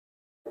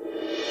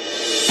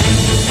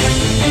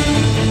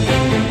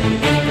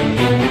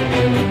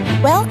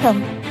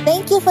Welcome.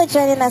 Thank you for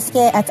joining us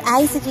here at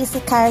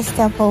ICGC Charis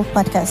Temple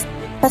Podcast.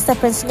 Pastor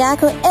Prince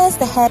Nyako is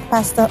the head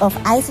pastor of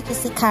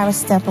ICGC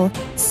Charis Temple,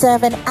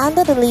 serving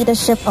under the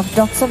leadership of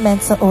Dr.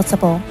 Mensa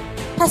Otabil.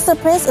 Pastor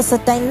Prince is a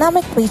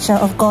dynamic preacher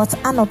of God's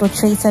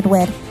unadulterated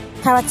word,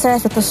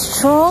 characterized with a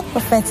strong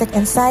prophetic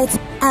insight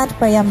and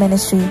prayer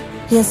ministry.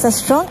 He is a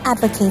strong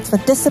advocate for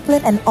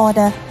discipline and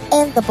order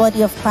in the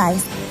body of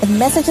Christ, with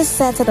messages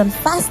centered on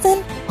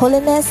fasting,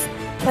 holiness,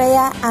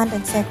 prayer, and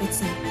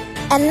integrity.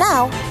 And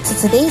now, to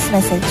today's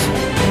message.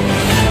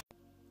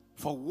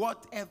 For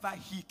whatever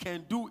He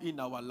can do in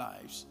our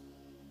lives,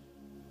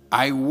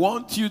 I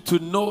want you to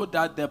know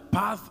that the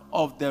path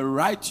of the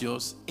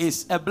righteous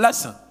is a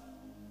blessing.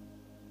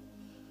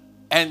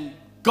 And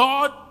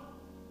God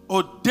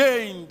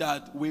ordained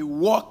that we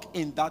walk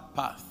in that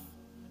path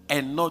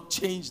and not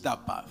change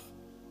that path.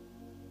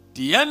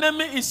 The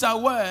enemy is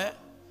aware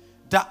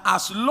that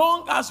as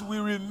long as we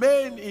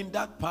remain in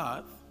that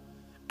path,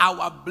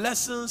 our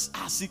blessings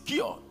are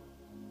secure.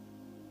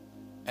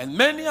 And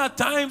many a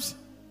times,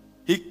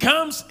 he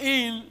comes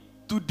in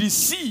to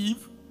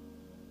deceive,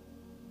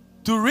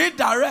 to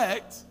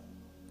redirect,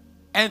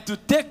 and to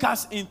take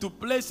us into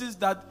places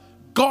that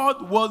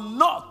God will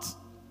not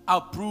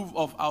approve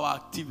of our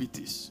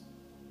activities.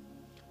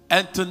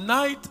 And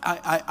tonight,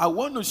 I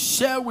want to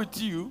share with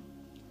you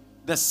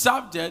the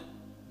subject,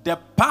 the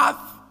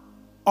path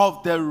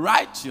of the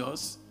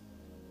righteous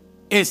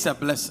is a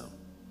blessing.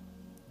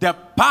 The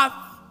path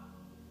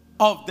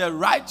of the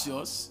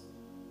righteous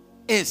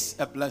is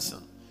a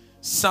blessing.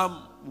 Psalm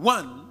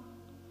 1,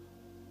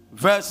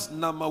 verse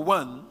number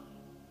 1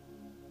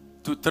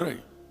 to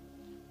 3.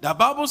 The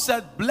Bible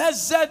said,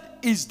 "Blessed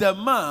is the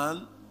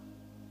man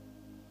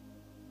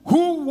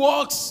who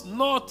walks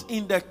not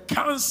in the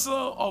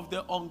counsel of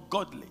the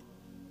ungodly."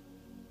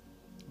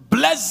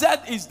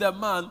 Blessed is the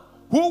man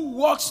who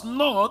walks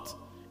not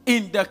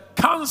in the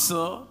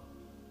counsel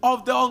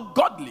of the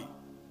ungodly.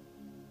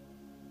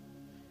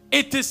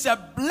 It is a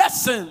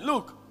blessing.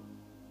 Look,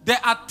 there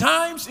are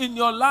times in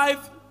your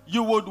life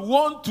you would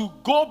want to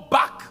go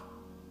back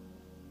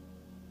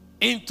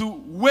into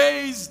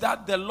ways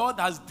that the Lord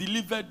has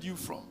delivered you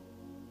from.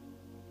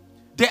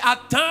 There are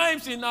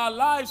times in our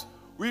lives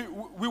we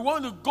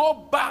want to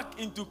go back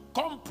into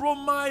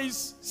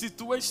compromise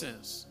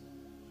situations.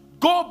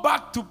 Go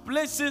back to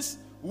places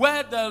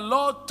where the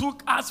Lord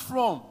took us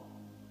from.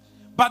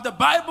 But the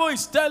Bible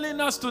is telling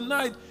us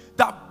tonight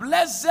that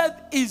blessed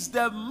is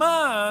the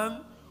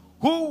man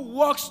who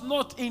walks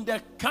not in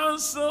the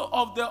counsel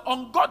of the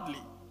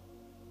ungodly,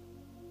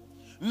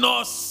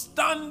 nor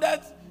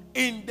standeth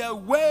in the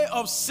way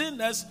of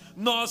sinners,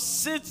 nor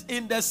sits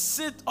in the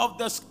seat of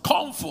the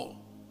scornful.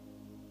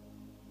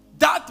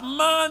 That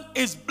man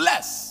is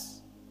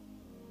blessed.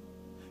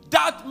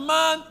 That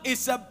man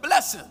is a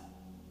blessing.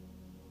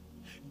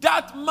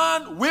 That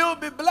man will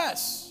be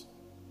blessed.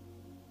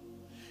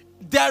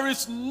 There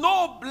is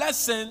no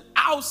blessing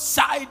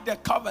outside the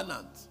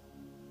covenant.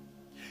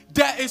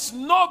 There is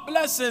no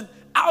blessing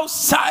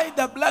outside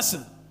the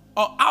blessing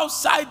or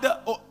outside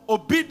the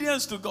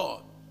obedience to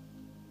God.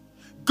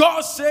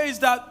 God says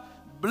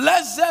that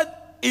blessed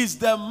is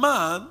the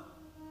man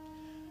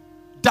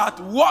that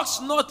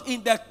walks not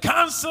in the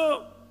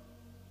counsel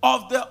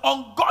of the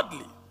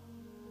ungodly.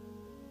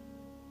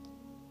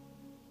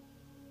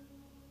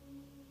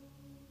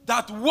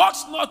 That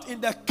walks not in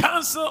the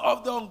counsel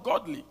of the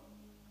ungodly,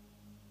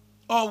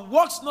 or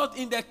walks not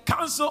in the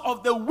counsel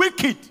of the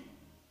wicked.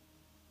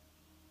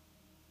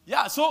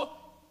 Yeah, so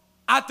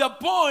at a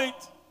point,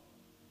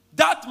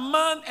 that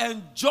man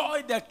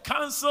enjoyed the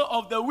counsel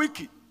of the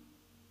wicked.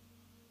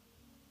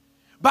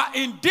 But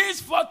in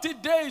these 40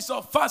 days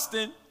of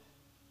fasting,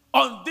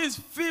 on this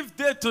 5th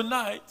day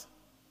tonight,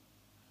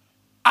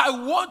 I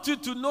want you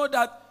to know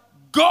that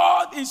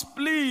God is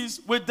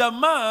pleased with the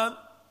man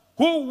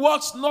who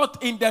walks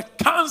not in the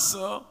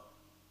counsel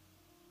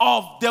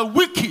of the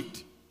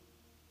wicked.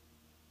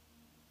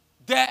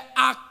 There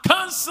are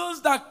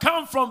counsels that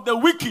come from the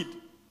wicked.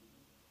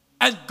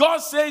 And God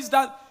says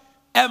that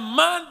a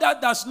man that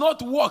does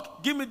not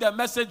walk, give me the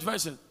Message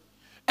version,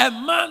 a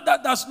man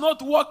that does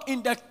not walk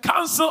in the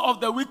counsel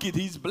of the wicked,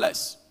 he is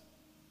blessed.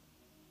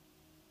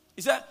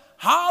 He said,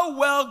 how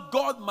well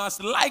God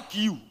must like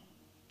you.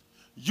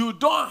 You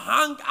don't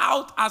hang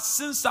out at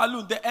Sin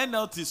Saloon, the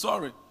NLT,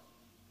 sorry.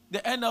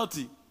 The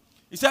NLT.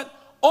 He said,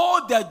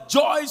 all the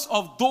joys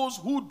of those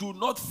who do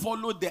not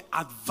follow the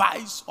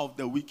advice of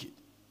the wicked.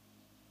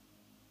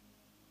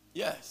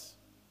 Yes.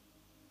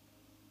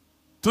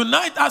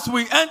 Tonight, as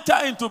we enter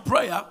into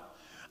prayer,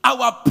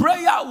 our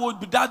prayer would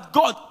be that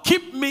God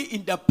keep me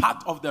in the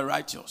path of the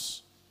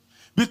righteous.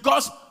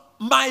 Because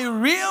my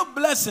real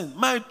blessing,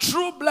 my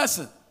true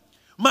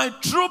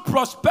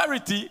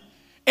prosperity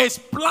is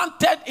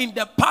planted in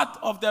the path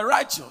of the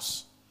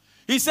righteous.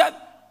 He said,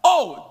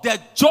 oh, the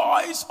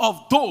joys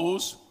of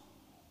those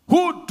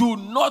who do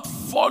not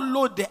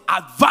follow the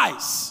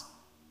advice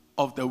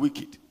of the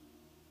wicked,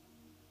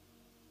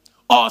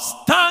 or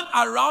stand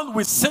around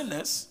with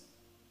sinners,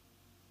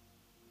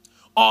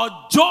 or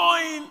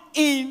join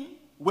in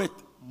with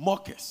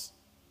mockers.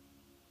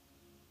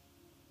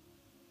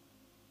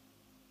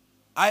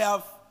 I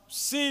have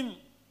seen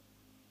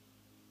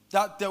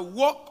that the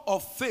walk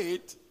of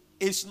faith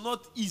is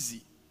not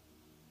easy.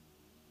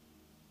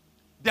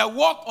 The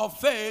walk of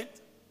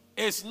faith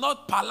is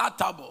not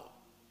palatable.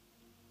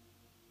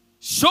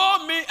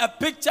 Show me a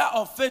picture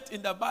of faith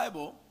in the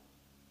Bible,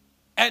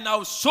 and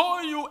I'll show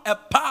you a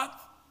path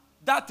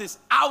that is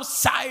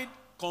outside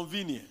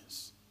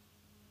convenience.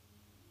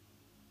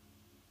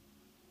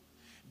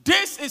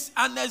 This is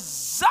an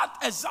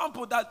exact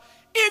example that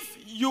if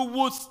you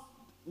would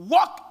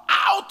walk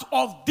out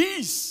of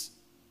these,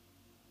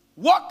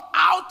 walk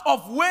out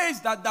of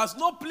ways that does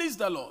not please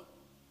the Lord,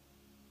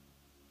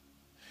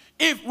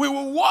 if we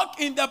will walk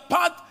in the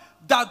path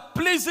that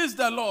pleases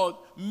the Lord,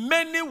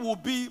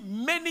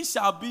 many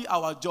shall be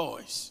our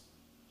joys.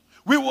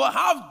 We will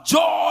have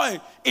joy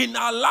in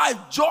our life,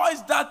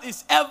 joys that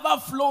is ever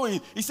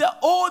flowing. He said,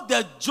 oh,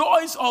 the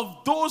joys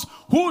of those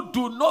who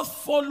do not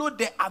follow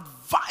the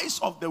advice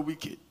of the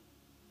wicked.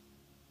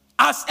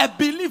 As a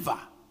believer,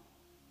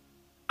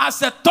 as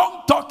a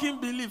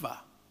tongue-talking believer,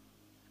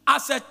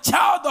 as a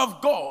child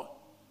of God,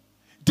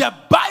 the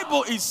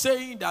Bible is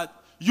saying that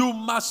you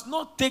must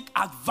not take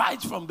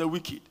advice from the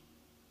wicked.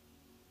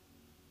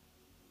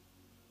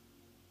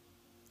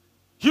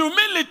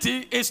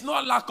 Humility is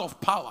not lack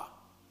of power.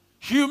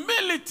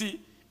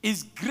 Humility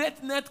is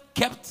greatness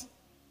kept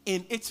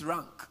in its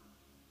rank.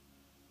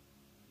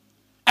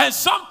 And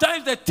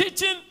sometimes the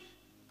teaching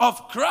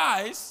of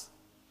Christ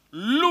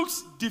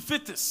looks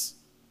defeatist.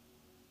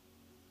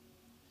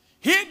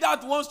 He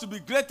that wants to be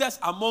greatest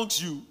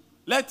amongst you,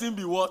 let him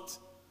be what?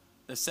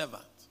 The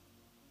servant.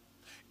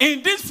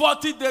 In these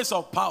 40 days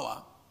of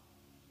power,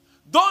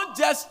 don't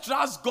just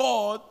trust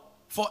God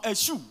for a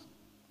shoe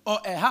or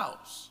a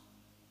house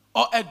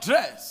or a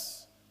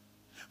dress,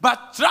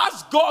 but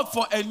trust God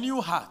for a new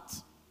heart.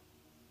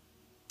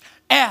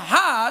 A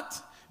heart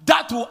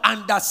that will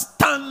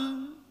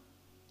understand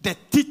the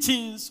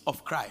teachings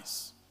of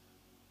Christ.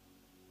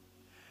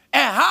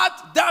 A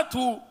heart that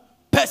will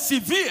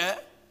persevere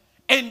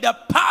in the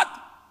path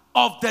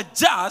of the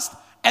just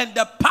and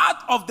the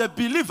path of the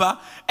believer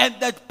and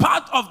the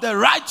path of the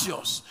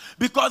righteous.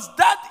 Because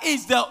that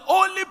is the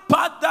only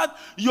path that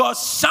your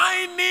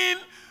shining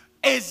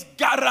is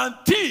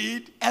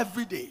guaranteed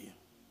every day.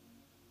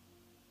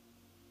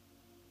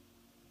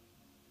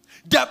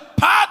 The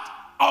path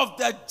of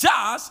the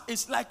just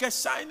is like a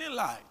shining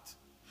light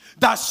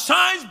that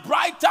shines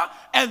brighter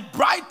and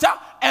brighter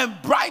and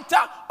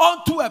brighter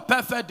unto a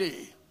perfect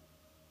day.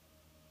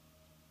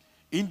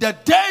 In the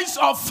days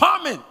of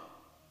famine,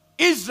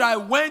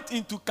 Israel went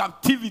into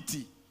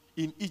captivity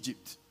in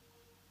Egypt.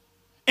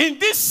 In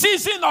this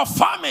season of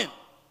famine,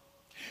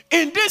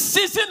 in this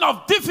season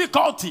of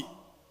difficulty,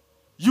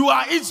 you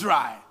are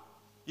Israel.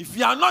 If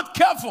you are not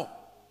careful,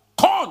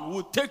 corn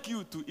will take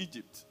you to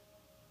Egypt.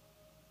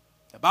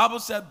 The Bible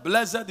said,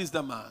 blessed is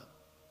the man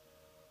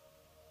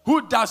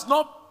who does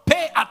not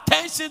pay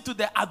attention to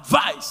the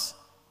advice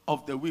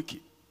of the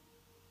wicked,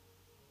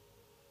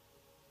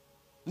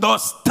 nor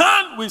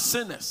stand with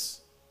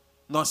sinners,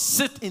 nor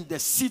sit in the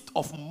seat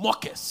of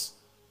mockers.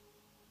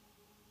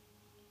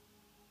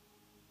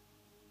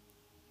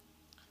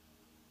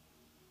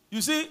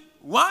 You see,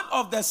 one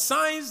of the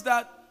signs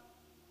that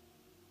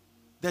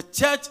the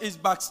church is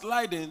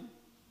backsliding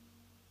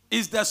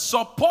is the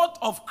support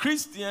of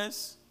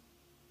Christians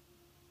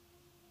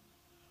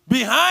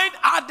behind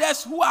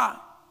others who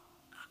are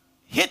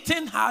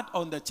hitting hard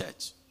on the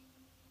church.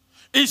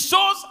 It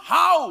shows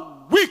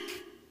how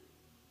weak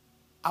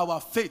our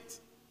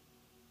faith,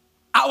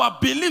 our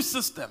belief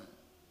system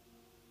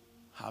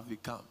have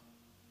become.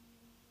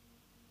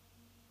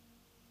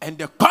 And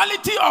the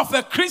quality of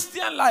a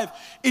Christian life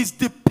is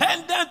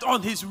dependent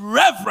on his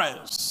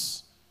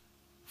reverence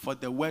for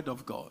the word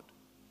of God.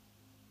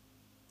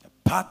 The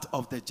path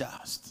of the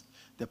just,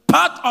 the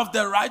path of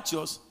the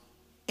righteous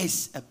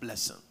is a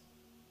blessing.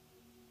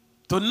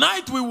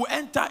 Tonight we will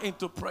enter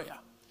into prayer.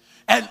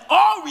 And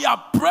all we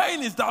are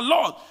praying is that,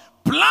 Lord,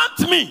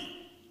 plant me.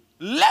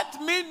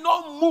 Let me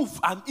not move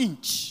an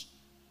inch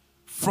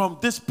from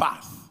this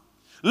path.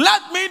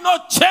 Let me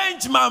not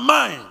change my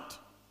mind.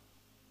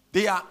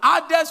 There are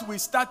others we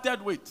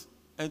started with,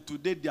 and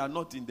today they are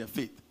not in the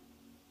faith.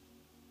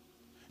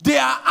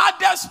 There are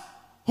others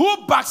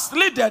who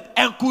backslided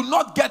and could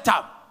not get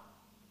up.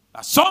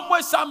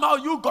 Somewhere, somehow,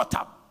 you got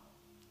up.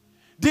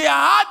 There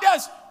are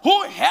others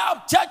who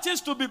helped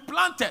churches to be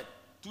planted.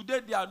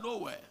 Today, they are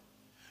nowhere.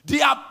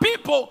 There are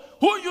people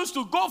who used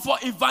to go for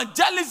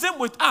evangelism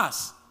with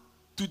us.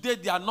 Today,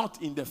 they are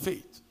not in the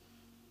faith.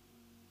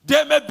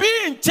 They may be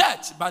in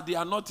church, but they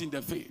are not in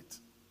the faith.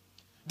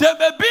 They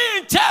may be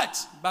in church,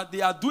 but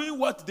they are doing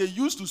what they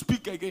used to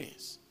speak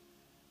against.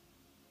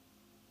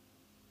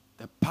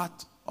 The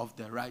path of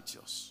the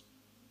righteous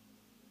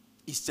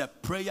is a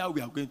prayer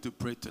we are going to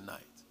pray tonight.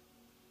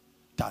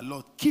 That,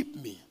 Lord, keep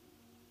me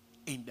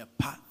in the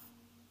path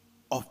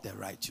of the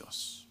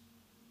righteous.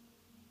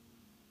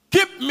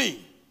 Keep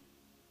me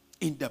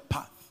in the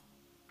path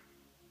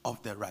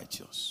of the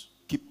righteous.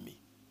 Keep me.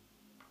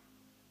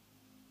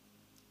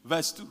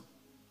 Verse 2.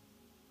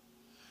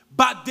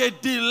 but they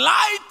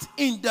delight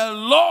in the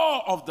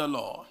law of the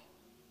Lord.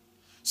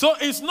 So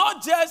it's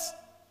not just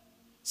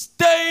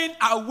staying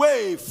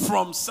away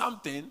from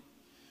something,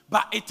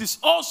 but it is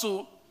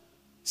also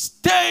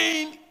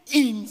staying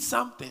in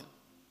something.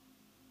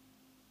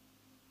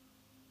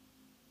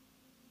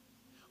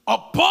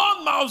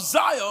 Upon Mount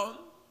Zion,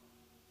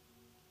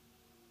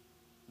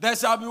 there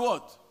shall be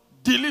what?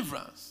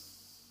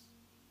 Deliverance.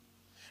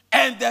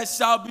 And there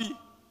shall be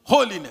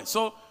holiness.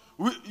 So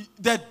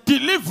the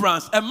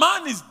deliverance, a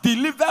man is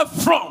delivered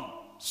from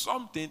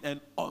something and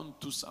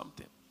onto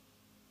something.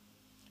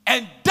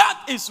 And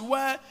that is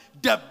where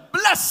the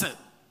blessing,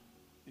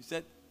 he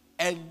said,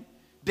 and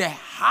the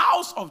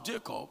house of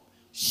Jacob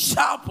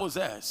shall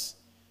possess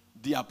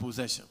their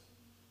possession.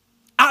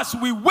 As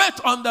we wait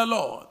on the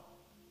Lord,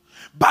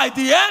 by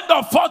the end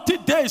of 40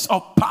 days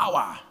of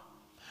power,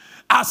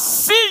 I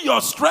see your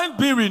strength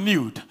be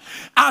renewed.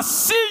 I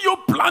see you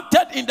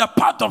planted in the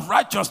path of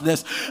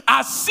righteousness.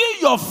 I see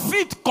your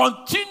feet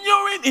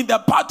continuing in the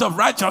path of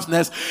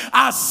righteousness.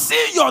 I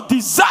see your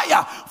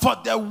desire for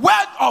the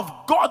word of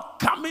God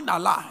coming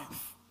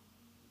alive.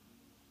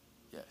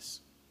 Yes.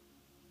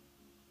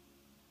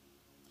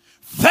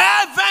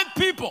 Fervent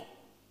people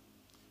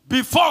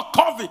before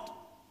COVID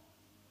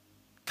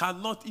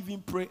cannot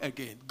even pray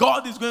again.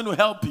 God is going to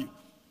help you.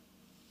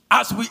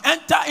 As we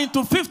enter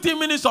into 15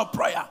 minutes of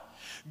prayer,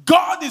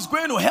 God is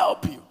going to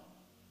help you.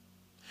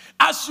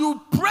 As you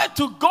pray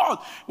to God,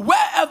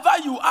 wherever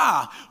you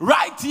are,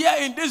 right here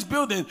in this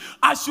building,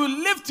 as you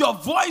lift your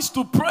voice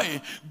to pray,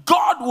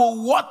 God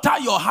will water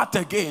your heart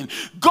again.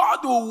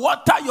 God will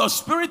water your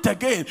spirit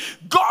again.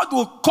 God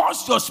will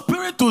cause your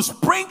spirit to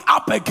spring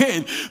up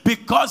again,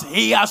 because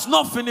he has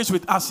not finished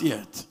with us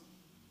yet.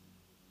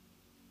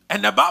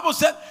 And the Bible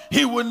said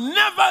he will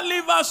never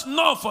leave us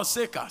nor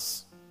forsake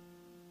us.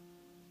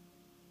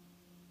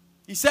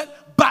 He said,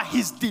 by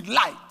his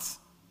delight.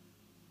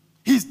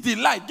 His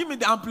delight. Give me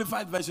the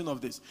amplified version of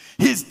this.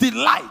 His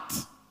delight.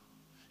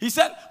 He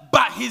said,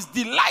 by his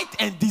delight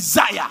and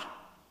desire.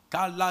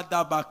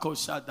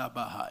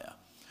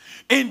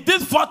 In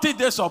these 40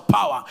 days of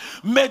power,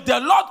 may the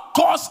Lord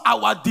cause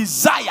our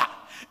desire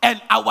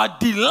and our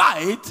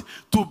delight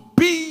to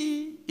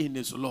be in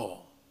his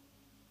law.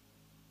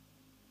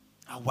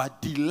 Our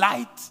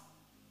delight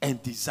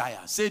and desire.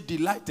 Say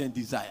delight and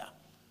desire.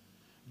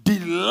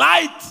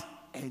 Delight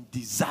and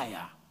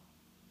desire.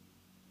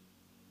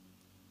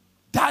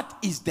 That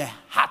is the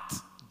heart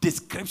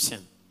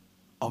description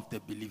of the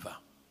believer.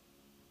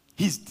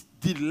 His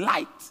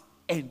delight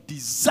and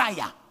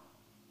desire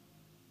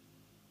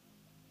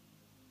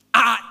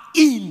are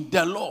in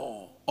the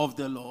law of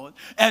the Lord,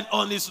 and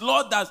on his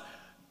law that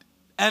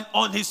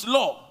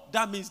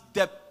means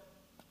the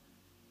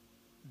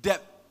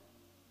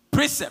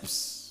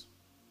precepts,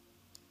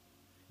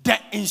 the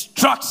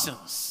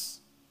instructions.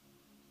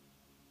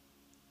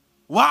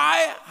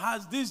 Why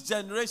has this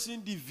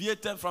generation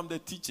deviated from the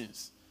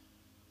teachings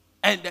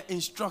and the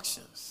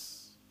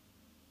instructions?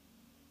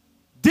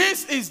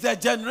 This is the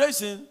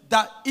generation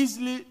that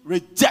easily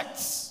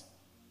rejects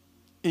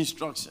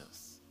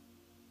instructions.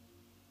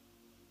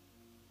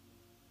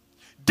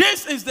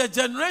 This is the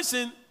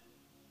generation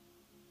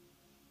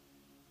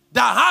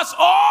that has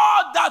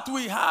all that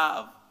we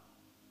have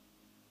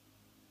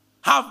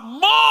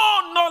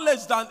more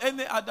knowledge than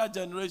any other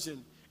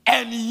generation,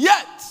 and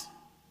yet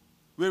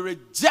we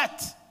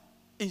reject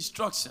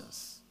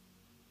instructions.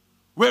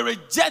 We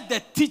reject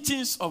the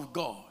teachings of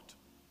God.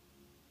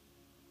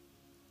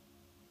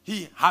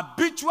 He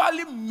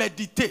habitually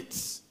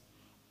meditates,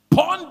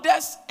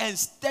 ponders, and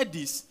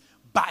studies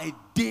by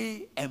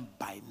day and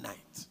by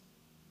night.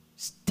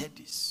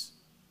 Studies,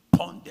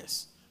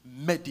 ponders,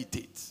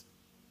 meditates.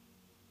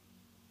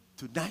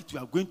 Tonight we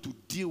are going to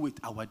deal with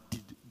our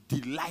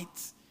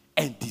delights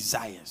and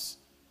desires.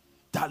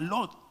 The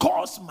Lord,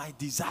 cause my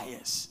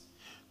desires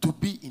to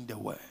be in the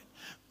word.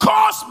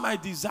 Cause my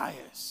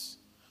desires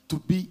to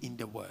be in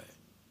the word.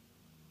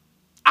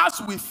 As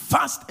we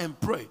fast and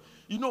pray,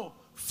 you know,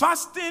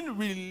 fasting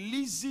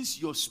releases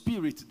your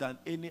spirit than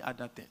any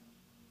other thing.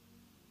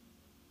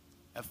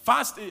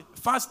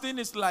 Fasting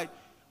is like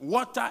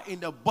water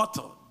in a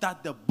bottle,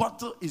 that the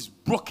bottle is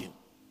broken.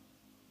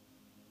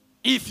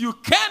 If you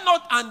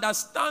cannot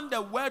understand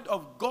the word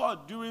of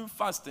God during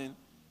fasting,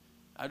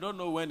 I don't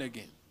know when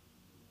again.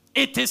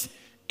 It is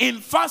in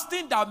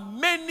fasting that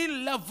many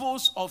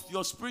levels of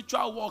your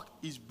spiritual walk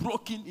is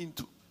broken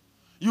into.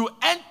 You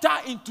enter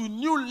into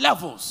new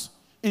levels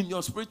in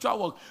your spiritual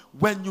walk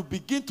when you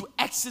begin to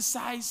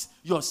exercise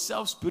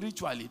yourself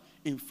spiritually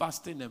in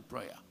fasting and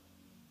prayer.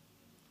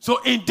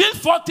 So in these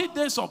 40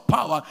 days of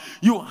power,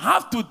 you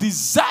have to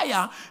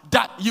desire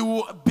that you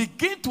will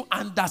begin to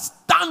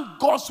understand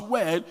God's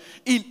word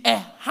in a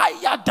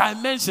higher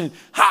dimension.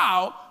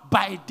 How?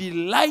 By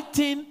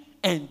delighting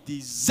and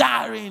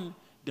desiring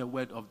the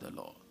word of the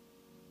Lord.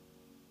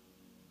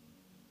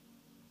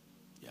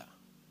 Yeah.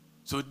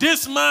 So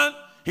this man,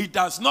 he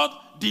does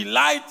not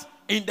delight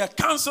in the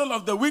counsel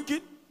of the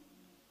wicked.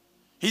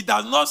 He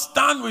does not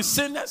stand with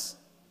sinners.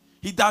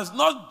 He does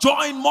not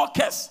join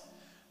mockers.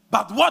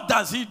 But what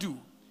does he do?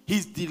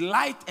 his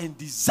delight and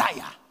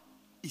desire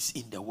is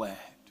in the word.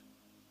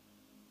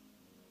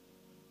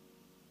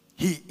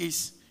 He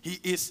is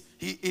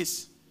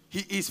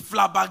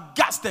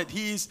flabbergasted.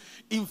 He is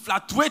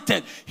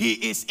infatuated.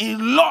 He is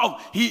in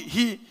love.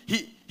 He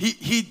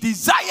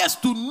desires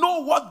to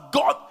know what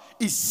God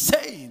is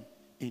saying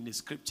in the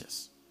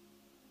scriptures.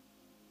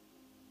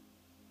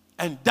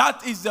 And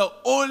that is the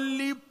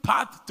only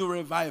path to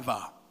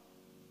revival.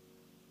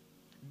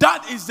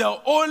 That is the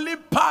only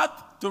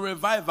path to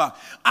revival.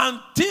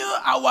 Until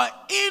our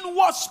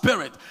inward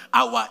spirit,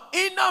 our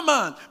inner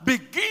man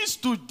begins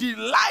to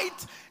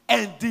delight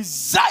and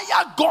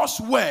desire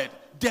God's word,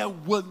 there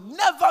will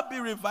never be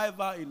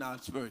revival in our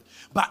spirit.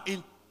 But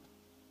in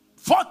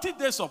 40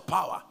 days of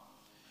power,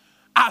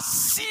 I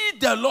see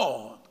the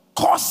Lord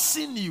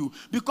causing you,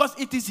 because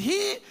it is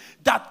He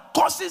that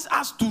causes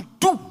us to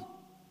do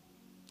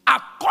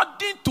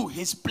according to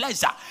His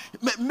pleasure.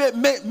 May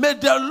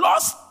the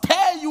Lord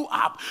stir you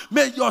up.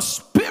 May your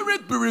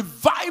spirit be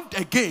revived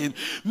again.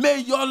 May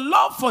your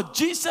love for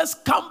Jesus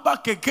come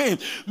back again.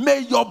 May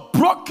your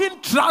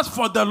broken trust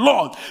for the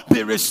Lord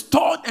be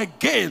restored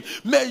again.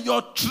 May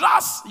your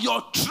trust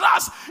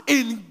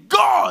in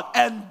God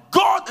and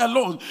God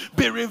alone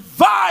be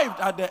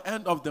revived at the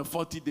end of the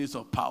 40 days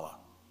of power.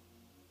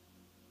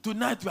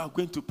 Tonight we are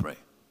going to pray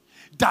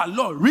that,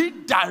 Lord,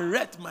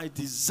 redirect my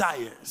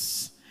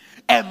desires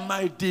and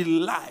my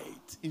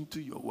delight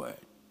into your word.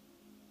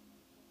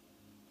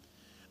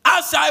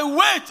 As I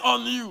wait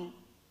on you,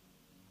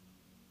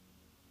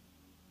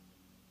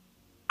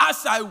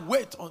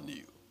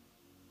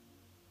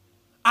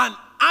 an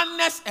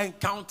honest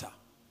encounter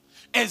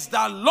is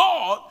that,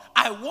 Lord,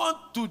 I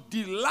want to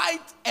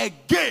delight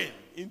again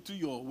into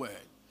your word.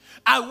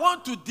 I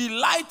want to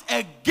delight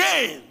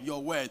again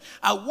your word.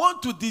 I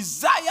want to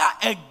desire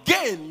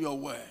again your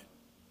word.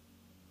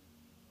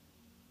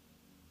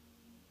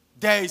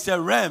 There is a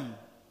realm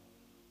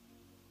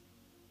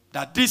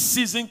that this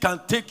season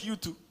can take you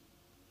to,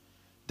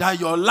 that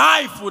your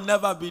life will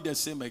never be the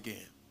same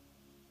again.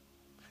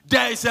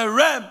 There is a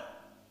realm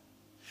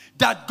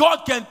that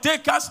God can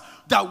take us,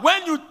 that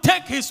when you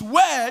take His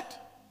word,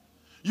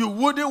 you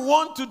wouldn't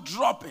want to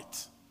drop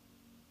it.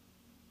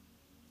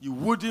 You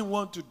wouldn't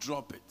want to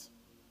drop it.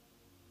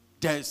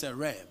 There is a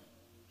realm.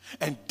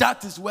 And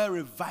that is where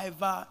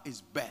revival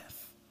is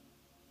birthed.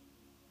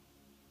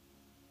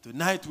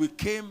 Tonight we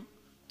came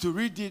to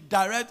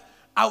redirect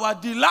our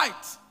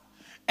delight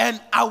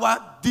and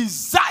our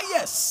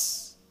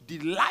desires.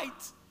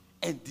 Delight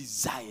and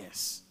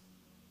desires.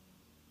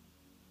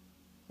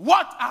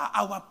 What are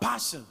our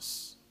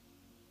passions?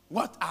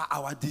 What are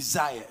our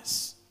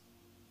desires?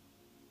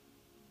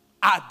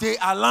 Are they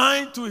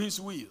aligned to His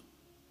will?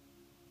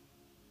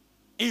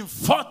 In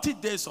 40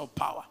 days of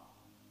power,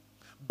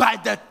 by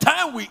the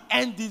time we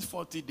end these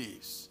 40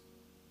 days,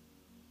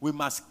 we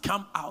must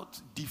come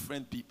out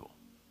different people.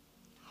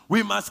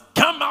 We must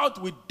come out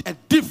with a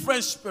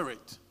different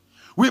spirit.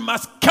 We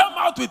must come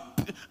out with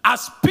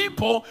as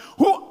people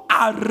who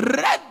are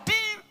ready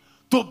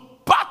to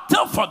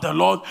battle for the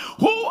Lord,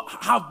 who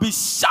have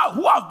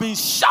been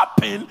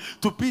sharpened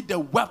to be the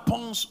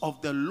weapons of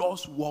the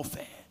Lord's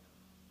warfare.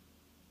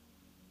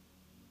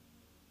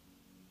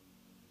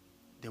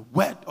 The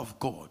word of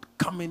God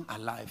coming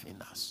alive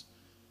in us.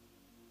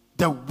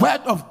 The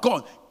word of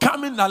God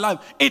coming alive.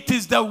 It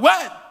is the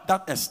word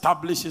that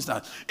establishes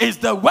us. It's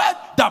the word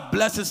that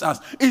blesses us.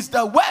 It's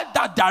the word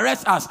that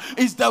directs us.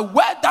 It's the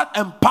word that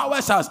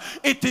empowers us.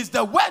 It is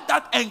the word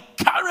that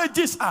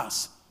encourages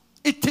us.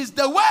 It is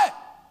the word.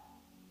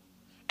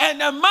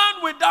 And a man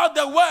without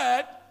the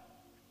word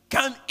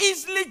can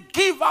easily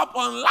give up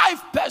on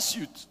life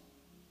pursuit.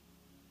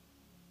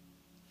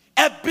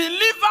 A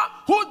believer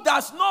who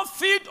does not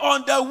feed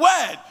on the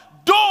word,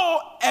 though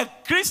a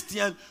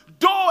Christian,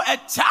 though a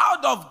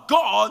child of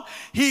God,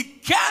 he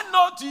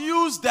cannot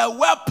use the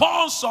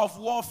weapons of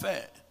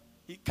warfare.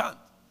 He can't.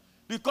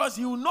 Because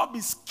he will not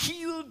be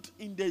skilled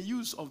in the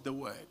use of the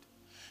word.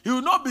 He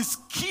will not be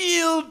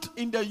skilled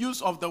in the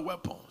use of the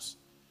weapons.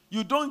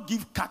 You don't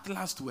give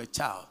cutlass to a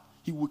child.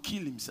 He will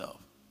kill himself.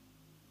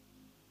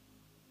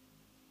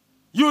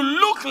 You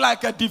look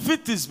like a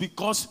defeatist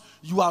because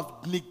you have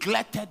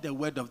neglected the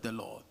word of the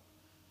Lord.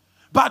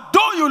 But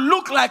though you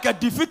look like a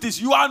defeatist,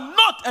 you are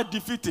not a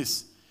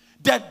defeatist.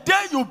 The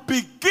day you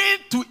begin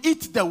to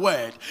eat the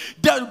word,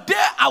 the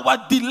day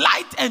our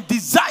delight and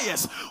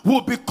desires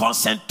will be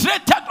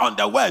concentrated on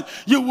the word,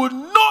 you will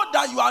know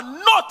that you are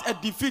not a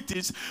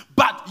defeatist,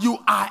 but you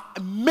are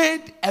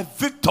made a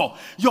victor.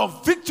 Your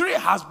victory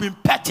has been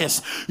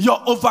purchased.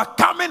 Your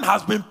overcoming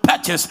has been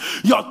purchased.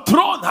 Your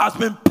throne has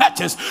been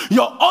purchased.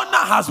 Your honor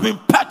has been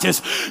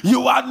purchased.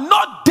 You are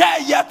not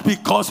there yet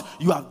because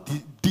you have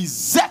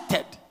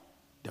deserted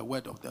the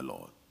word of the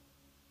Lord.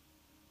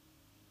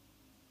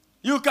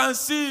 You can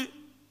see,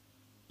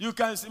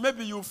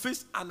 maybe you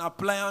fix an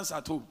appliance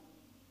at home,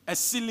 a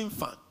ceiling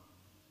fan.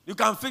 You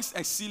can fix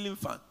a ceiling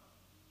fan.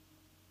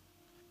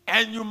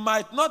 And you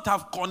might not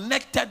have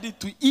connected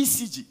it to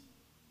ECG.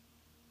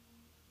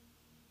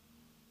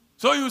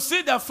 So you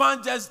see the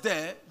fan just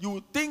there, you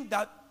would think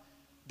that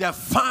the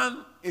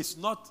fan is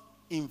not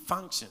in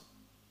function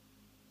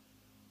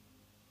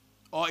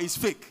or is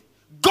fake.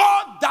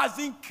 God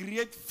doesn't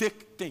create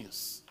fake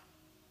things.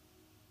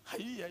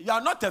 You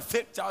are not a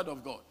fake child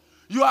of God.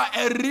 You are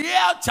a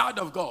real child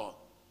of God.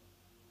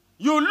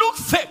 You look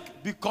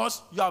fake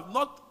because you have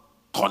not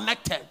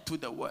connected to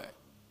the word.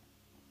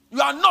 You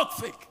are not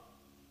fake.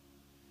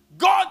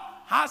 God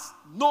has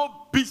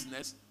no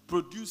business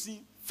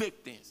producing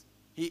fake things.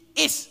 He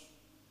is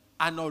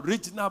an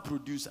original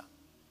producer.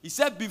 He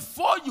said,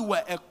 before you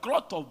were a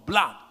clot of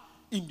blood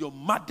in your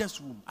mother's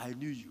womb, I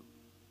knew you.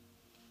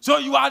 So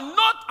you are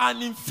not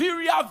an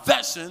inferior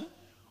version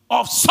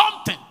of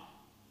something.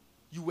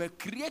 You were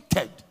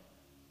created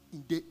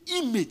in the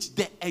image,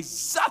 the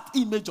exact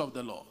image of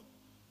the Lord.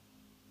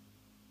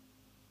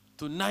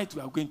 Tonight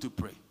we are going to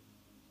pray.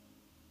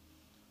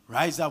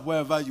 Rise up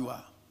wherever you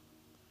are.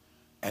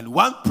 And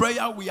one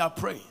prayer we are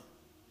praying.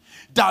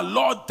 That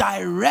Lord,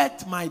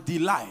 direct my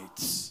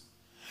delights.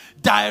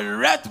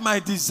 Direct my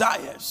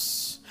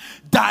desires.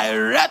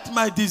 Direct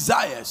my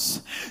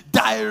desires.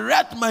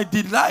 Direct my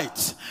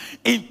delights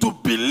into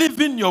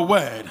believing your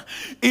word,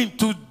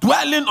 into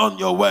dwelling on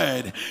your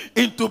word,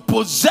 into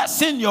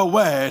possessing your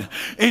word,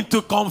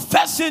 into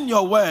confessing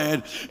your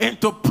word,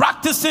 into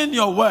practicing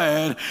your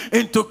word,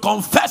 into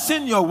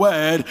confessing your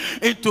word,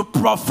 into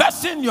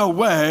professing your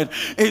word,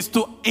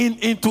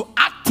 into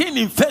acting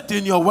in faith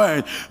in your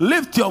word.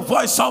 Lift your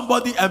voice,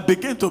 somebody, and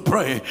begin to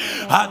pray.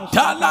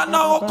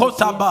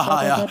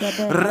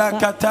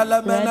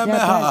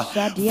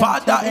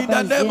 Father, in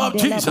the name of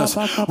Jesus,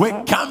 we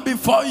come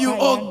before you,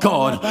 oh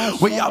God.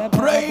 We are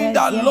praying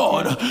that,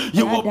 Lord,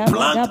 you will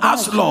plant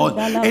us, Lord,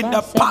 in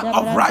the path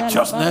of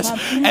righteousness,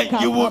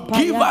 and you will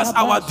give us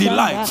our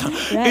delight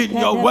in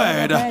your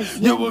word.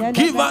 You will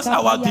give us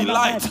our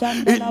delight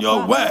in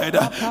your word.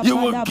 You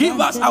will give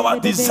us our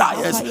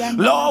desires.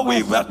 Lord,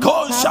 we will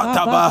call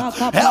Shataba.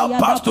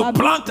 Help us to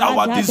plant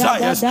our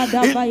desires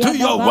into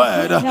your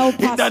word.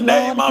 In the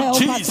name of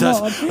Jesus,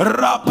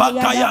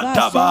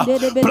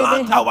 Rapakayantaba.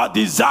 Plant our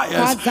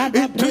desires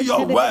into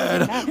your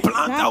word.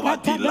 Plant our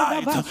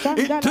delight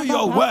into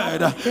your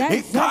word.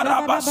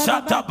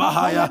 Ikarabashata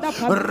bahaya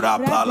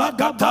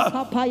rapalakata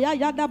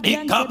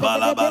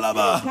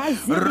ikabalabalaba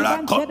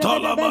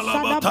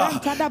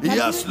rakotolabalabata.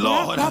 Yes,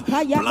 Lord,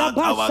 plant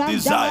our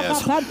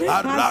desires.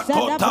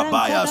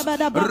 Arakotabayas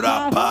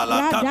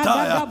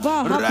rapalakataya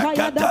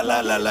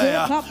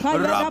rakataleleleya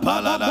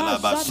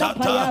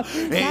rapalalabashata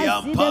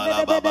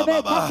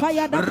eyampalabababa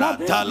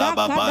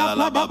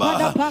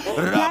ratalababalababa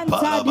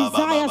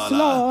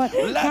rapalabababa.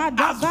 Let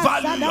us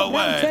value your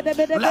word.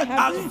 Let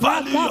us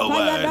value your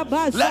word.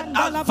 Let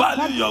us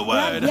value your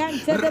word.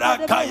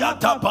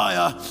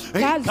 Rakayatapaya.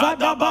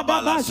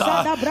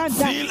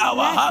 Fill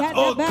our heart,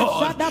 oh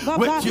God,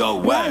 with your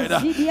word.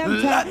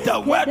 Let the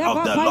word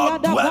of the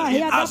Lord dwell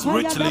in us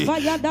richly.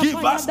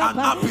 Give us an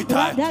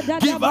appetite.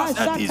 Give us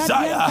a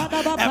desire.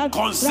 A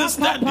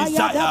consistent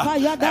desire.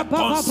 A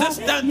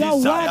consistent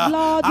desire.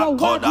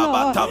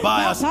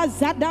 Akodabatabayas.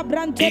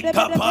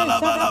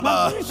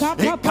 Ikapalabalaba.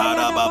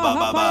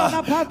 Ikarabababa.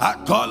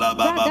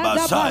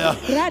 Akolabababashaya.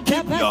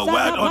 Keep your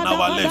word on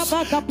our lips.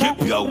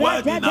 Keep your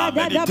word in our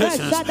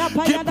meditations.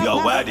 Keep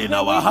your word in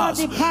our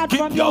hearts.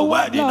 Keep your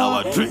word in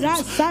our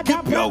dreams.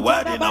 Keep your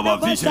word in our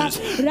visions.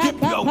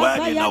 Keep your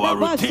word in our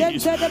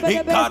routines.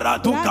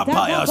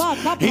 Ikaratukapayas.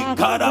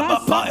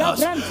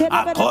 Ikarabapayas.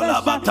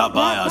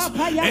 Akolabatabayas.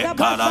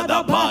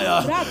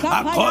 Ikaradapaya.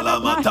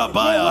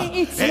 Akolamatabaya.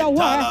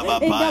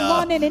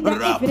 Ikarabapaya.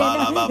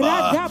 Rapalababa.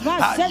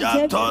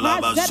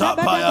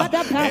 Ayatolabasapaya.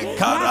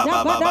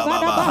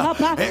 Ikarabababa.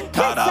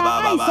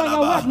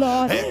 Ikarabababa.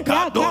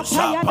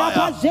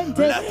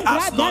 Let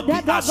us not be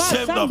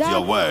ashamed of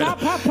your word.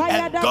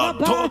 And God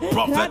told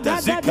Prophet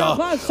Ezekiel,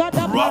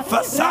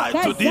 prophesy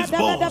to these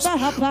bones,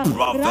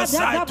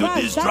 prophesy to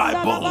these dry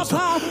bones.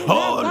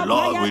 Oh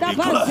Lord, we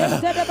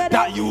declare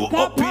that you will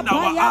open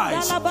our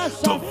eyes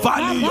to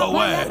value your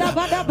word.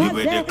 We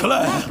will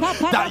declare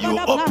that you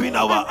open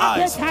our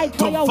eyes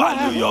to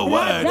value your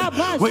word.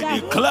 We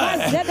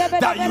declare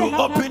that you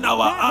open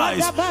our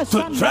eyes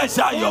to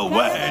treasure your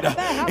word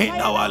in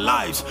our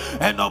lives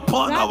and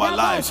upon our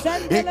lives.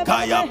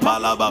 Ikaya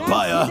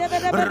palabapaya,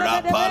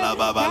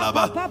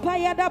 rapalababalaba,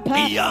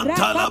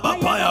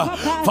 iyantalabapaya.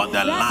 For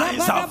the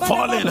lines are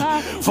falling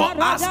for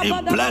us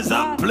in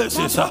pleasant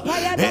places.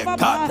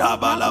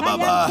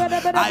 Ikadabalababa.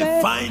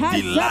 I find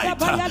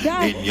delight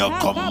in your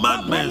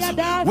commandments,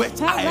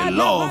 which I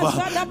love.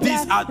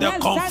 These are the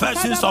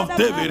confessions of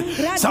David.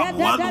 Psalm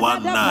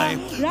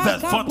 119,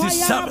 verse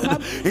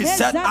 47. He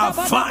said, I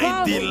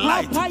find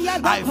delight.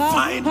 I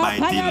find my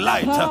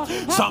delight.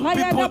 Some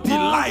people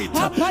delight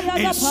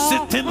in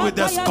sitting with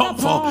the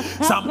scornful.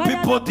 Some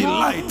people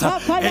delight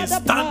in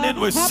standing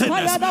with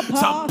sinners.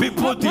 Some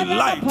people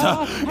delight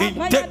in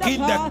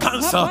taking the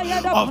counsel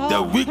of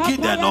the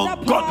wicked and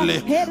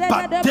ungodly.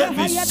 But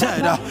David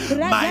said,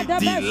 my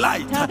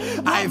delight,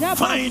 I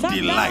find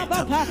delight,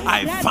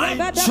 I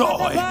find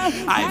joy,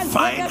 I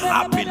find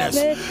happiness,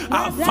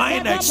 I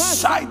find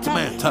excitement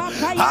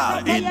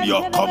enchantment in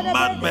your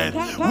commandment,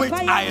 which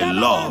I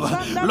love.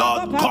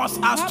 Lord, cause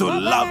us to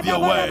love your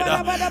word.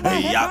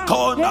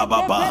 Yakona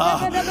baba,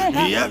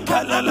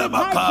 yakalele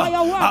maka,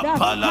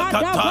 apala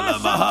katala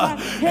maha,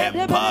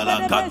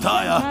 epala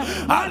kataya,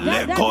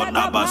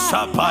 alekona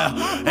basapaya,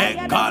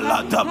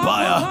 ekala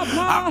tapaya,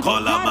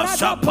 akola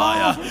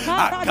masapaya,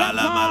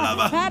 akala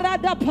malaba,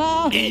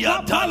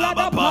 iyatala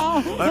baba,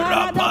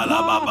 rapala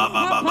baba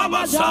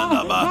baba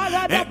sanaba,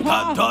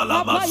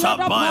 ekatola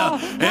masapaya,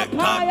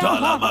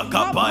 ekatola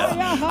makapaya,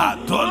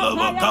 atola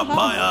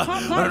makapaya,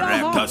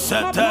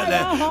 rekasetele,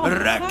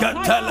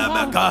 rekatele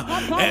meka,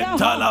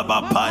 etala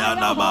bapaya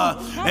nama,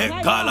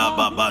 ekala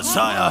baba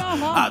saya,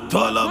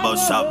 atola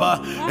mosaba,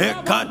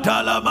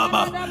 ekatala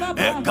mama,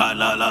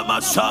 ekala la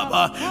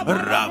masaba,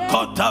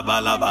 rakota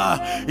balaba.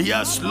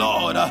 Yes,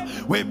 Lord,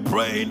 we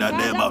pray in the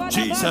name of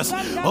Jesus.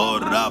 Oh,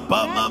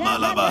 rapa mama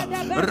laba,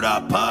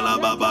 rapala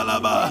baba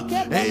laba,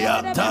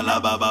 eyatala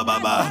baba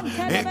baba,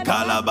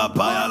 ekala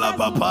bapaya la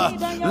papa.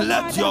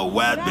 Let your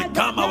word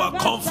become our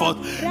comfort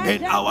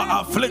in our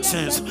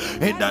afflictions.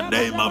 In the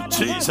name of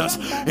Jesus,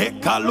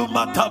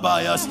 ekaluma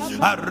tabayas,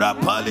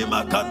 arapali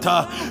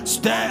makata.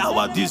 Stir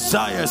our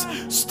desires,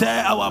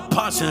 stir our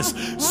passions,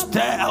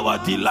 stir our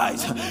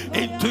delight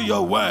into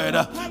your word.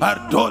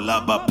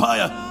 Ardola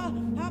bapaya.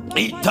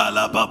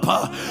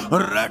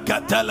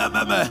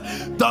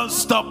 Don't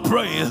stop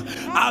praying.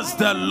 Ask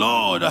the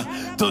Lord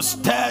to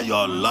stir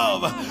your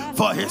love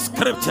for his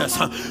scriptures,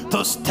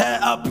 to stir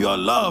up your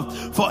love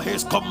for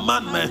his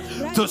commandment,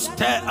 to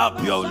stir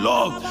up your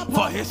love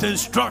for his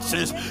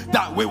instructions,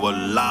 that we will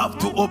love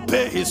to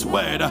obey his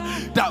word,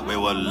 that we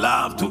will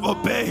love to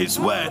obey his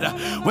word.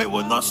 We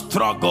will not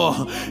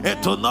struggle.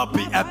 It will not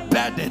be a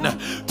burden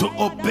to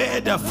obey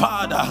the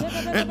Father.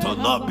 It will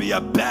not be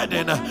a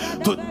burden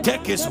to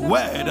take his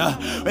word.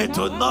 It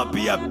will not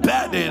be a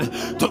burden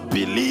to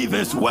believe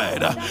his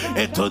word.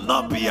 It will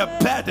not be a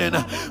burden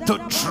to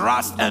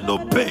trust and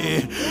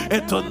obey.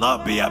 It will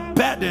not be a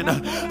burden.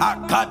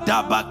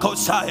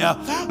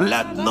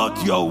 Let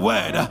not your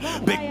word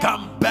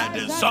become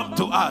burdensome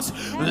to us.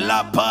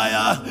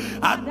 Lapaya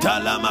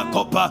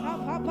atalamakopa.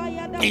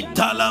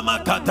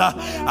 Intalamakata,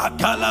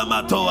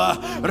 Akalamatoa,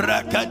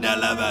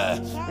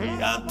 Rakadeleve,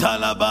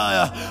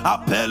 Yantalabaya,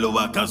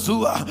 Apelua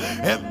Kazua,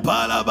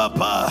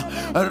 Empalabapa,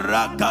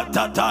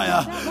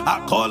 Rakatataya,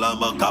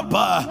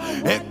 Akolamakapa,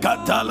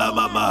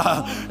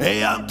 Ekatalamama,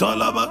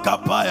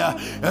 Eantolamakapaya,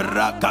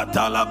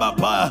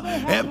 Rakatalabapa,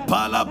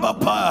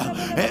 Empalabapa,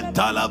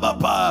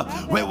 Entalabapa.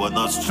 We will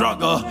not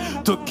struggle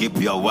to keep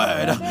your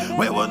word.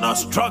 We will not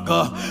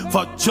struggle,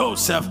 for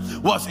Joseph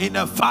was in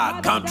a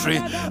far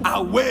country,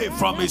 away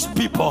from his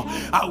people,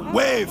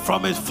 away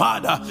from his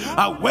father,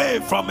 away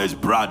from his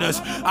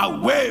brothers,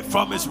 away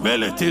from his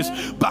relatives,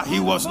 but he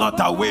was not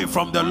away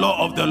from the law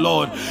of the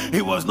Lord.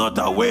 He was not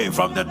away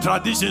from the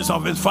traditions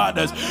of his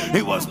fathers.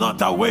 He was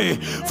not away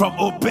from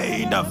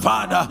obeying the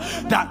Father,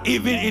 that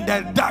even in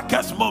the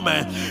darkest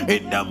moment,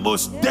 in the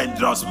most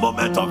dangerous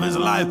moment of his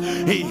life,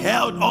 he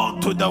held on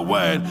to the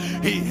word.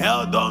 He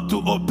held on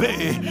to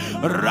obey.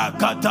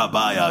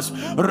 Rakatabayas,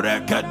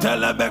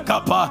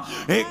 Rekatelebekapa,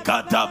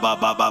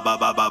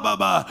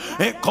 Ekatababababababa,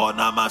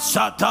 Ekonama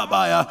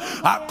Satabaya,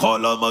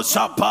 Akolomo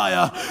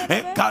Sapaya,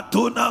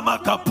 Ekatuna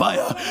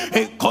Makapaya,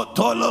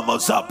 Ekotolomo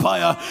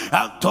Sapaya,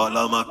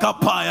 Antoloma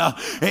Kapaya,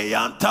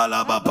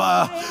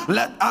 Eyantalababa.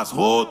 Let us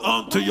hold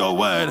on to your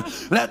word.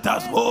 Let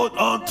us hold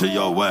on to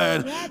your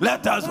word.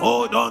 Let us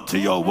hold on to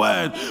your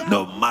word.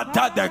 No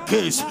matter the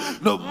case,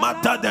 no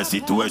matter the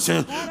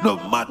situation, no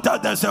matter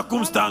the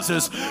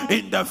circumstances,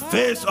 in the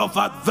face of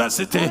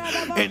adversity,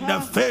 in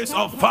the face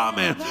of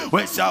famine,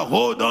 we shall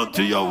hold on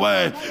to your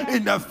word.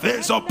 In the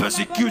face of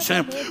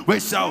persecution, we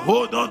shall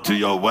hold on to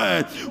your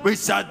word. We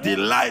shall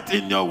delight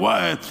in your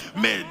word.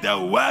 May the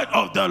word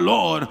of the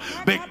Lord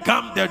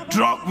become the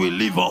drug we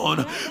live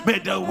on. May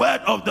the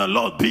word of the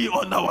Lord be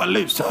on our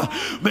lips.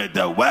 May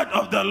the word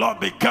of the Lord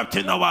be kept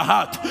in our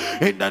heart.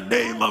 In the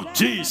name of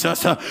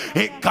Jesus. For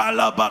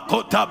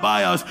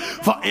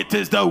it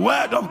is the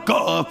word of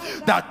God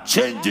that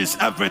changes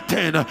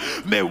everything.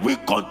 May we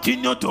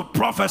continue to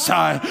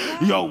prophesy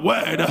your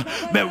word.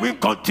 May we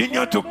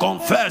continue to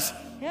confess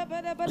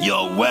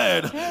your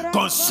word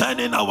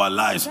concerning our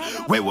lives.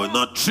 We will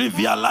not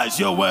trivialize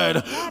your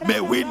word. May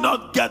we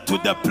not get to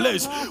the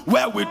place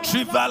where we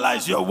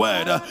trivialize your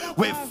word.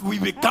 We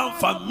become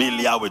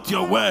familiar with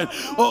your word.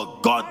 Oh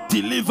God,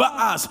 deliver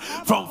us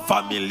from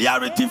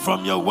familiarity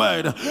from your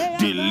word.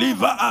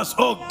 Deliver us,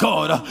 oh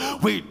God.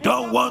 We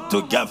don't want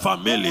to get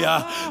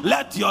familiar.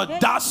 Let your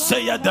thus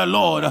saith the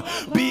Lord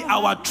be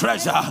our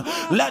treasure.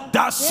 Let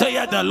thus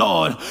saith the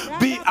Lord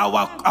be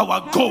our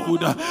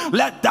gold.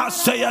 Let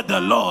thus saith the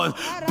Lord Lord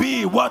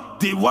be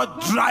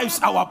what drives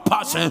our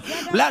passion.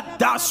 Let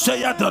that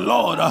saith the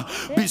Lord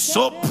be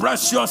so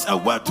precious a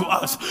word to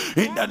us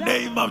in the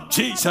name of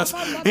Jesus.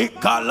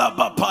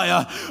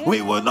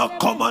 We will not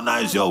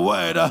commonize your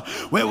word.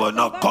 We will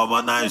not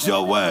commonize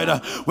your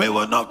word. We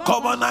will not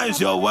commonize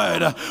your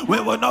word. We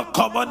will not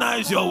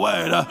commonize your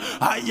word.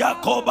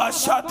 Ayakoba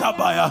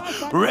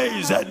Shatabaya.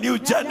 Raise a new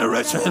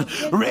generation.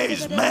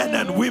 Raise men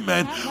and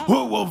women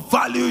who will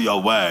value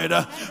your word.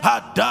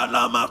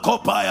 Adalama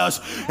Kopayas.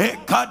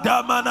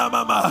 Ekadamana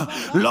mama.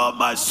 Lord,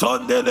 my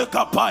son de le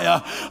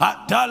kapaya.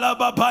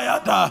 Adalaba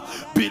bayada.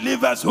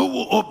 Believers who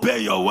will obey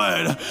your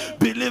word.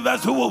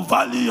 Believers who will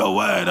value your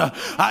word.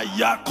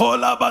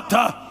 Ayakola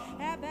bata.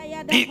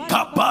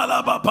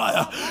 Ikapala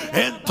babaya,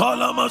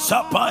 entola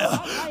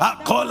masapaya,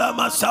 akola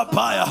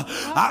masapaya,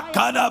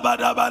 akada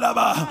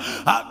badabadaba,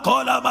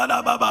 akola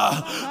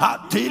badababa,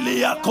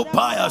 atilia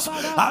kopayas,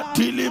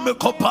 atili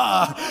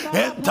mekopa,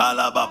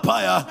 entala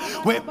babaya.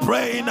 We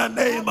pray in the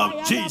name of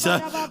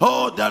Jesus.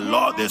 Oh, the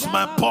Lord is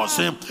my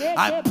portion.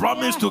 I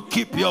promise to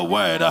keep your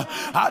word.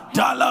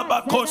 Adala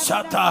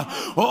bakoshata.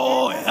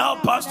 Oh,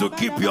 help us to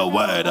keep your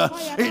word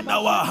in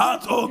our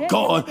hearts, oh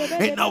God,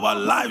 in our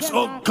lives,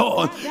 oh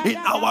God, in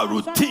our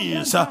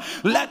routines.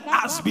 Let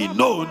us be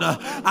known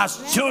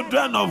as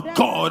children of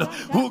God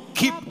who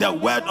keep the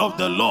word of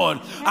the Lord,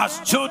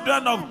 as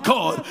children of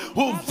God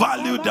who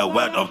value the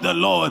word of the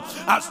Lord,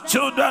 as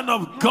children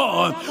of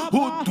God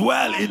who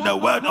dwell in the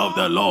word of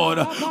the Lord.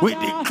 We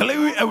declare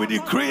and we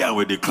decree and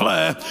we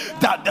declare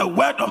that the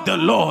word of the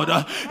Lord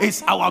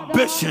is our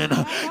vision,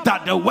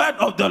 that the word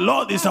of the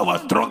Lord is our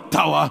strong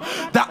tower,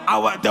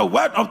 that the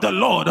word of the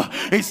Lord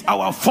is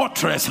our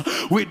fortress.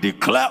 We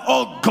declare,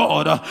 oh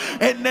God,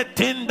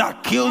 anything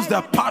that kills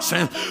the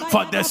passion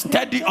for the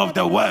study of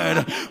the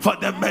word, for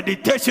the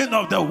meditation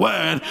of the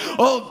word,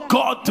 oh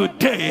God,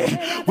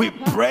 today we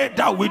pray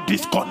that we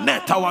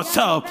disconnect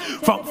ourselves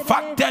from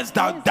factors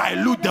that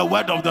dilute the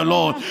word of the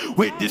Lord.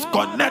 We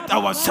disconnect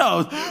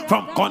ourselves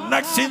from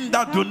connections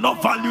that do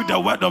not value the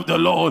word of the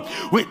Lord.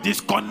 We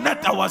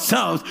disconnect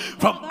ourselves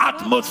from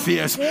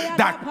atmospheres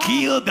that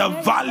kill the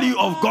value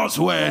of God's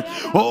word.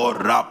 Oh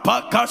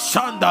Rapaka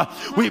Shanda,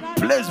 we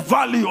place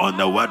value on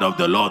the word of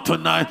the Lord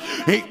tonight.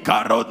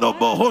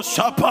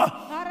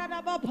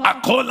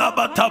 Akola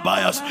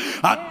batabayas,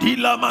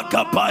 adila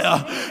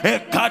makapaya,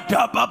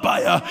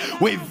 ekadababaya.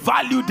 We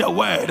value the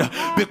word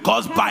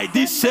because by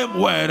this same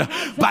word,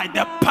 by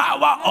the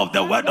power of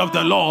the word of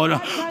the Lord,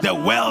 the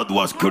world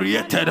was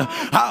created.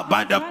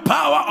 By the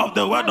power of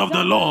the word of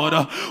the Lord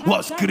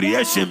was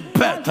creation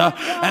better.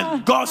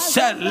 And God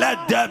said,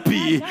 let there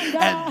be,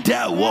 and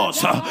there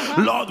was.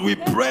 Lord, we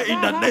pray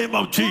in the name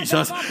of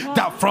Jesus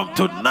that from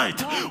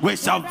tonight we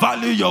shall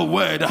value your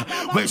word.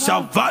 We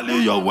shall value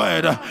your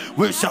word.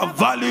 We shall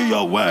value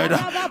your word.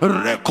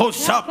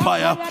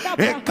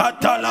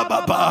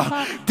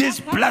 This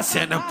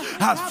blessing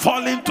has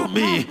fallen to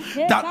me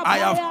that I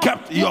have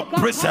kept your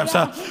precepts.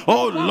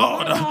 Oh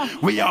Lord,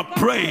 we are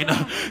praying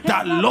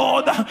that,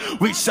 Lord,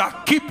 we shall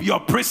keep your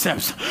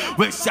precepts.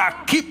 We shall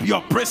keep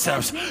your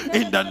precepts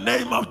in the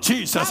name of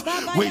Jesus.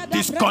 We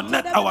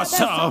disconnect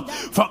ourselves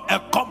from a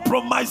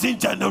compromising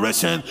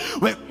generation.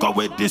 We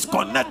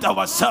disconnect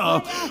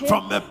ourselves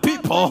from a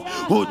people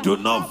who do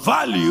not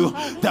value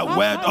the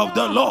word of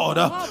the Lord.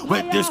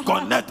 We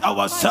disconnect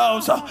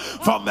ourselves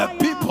from a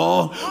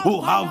people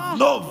who have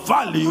no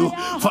value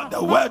for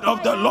the word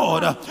of the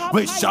Lord.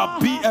 We shall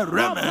be a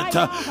remnant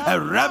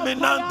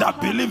that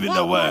believe in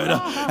the word,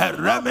 a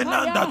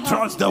remnant that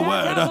trusts the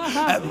word,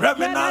 a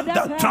remnant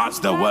that trusts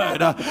the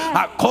word.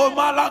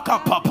 Akoma laka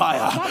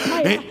papaya,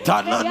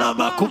 itanana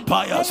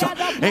makupayas,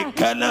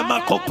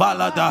 ikenema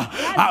kopalada,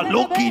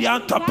 aloki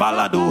yanta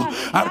paladu,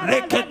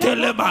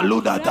 areketele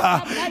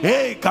maludada,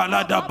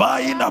 kalada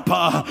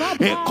bainapa,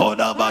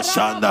 ekoda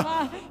bashanda.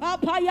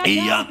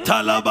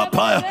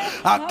 Iyantalabapa,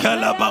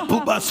 Akalaba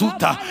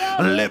Pubasuta,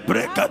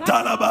 Lebreka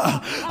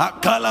Talaba,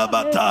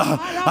 Akalabata,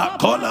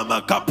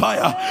 Akolama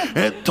Kapaya,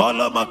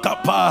 Etolama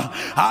Kapa,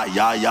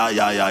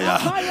 Ayaya.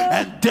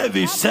 And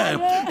David said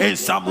in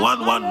Psalm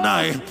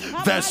 119,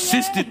 verse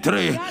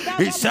 63,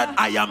 he said,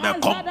 I am a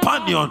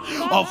companion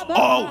of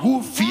all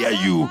who fear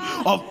you,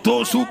 of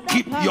those who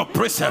keep your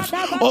precepts.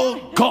 Oh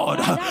God,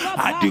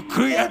 I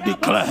decree and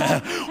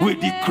declare, we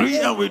decree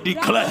and we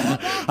declare,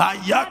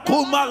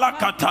 Ayakuma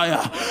Lakata,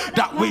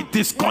 that we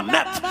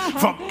disconnect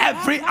from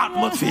every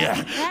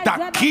atmosphere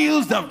that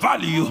kills the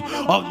value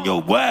of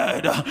your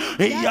word.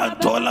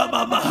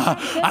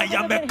 I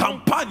am a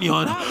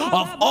companion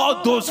of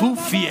all those who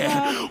fear,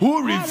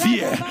 who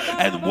revere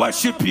and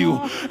worship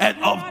you, and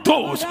of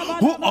those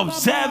who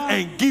observe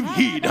and give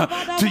heed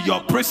to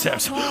your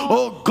precepts.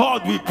 Oh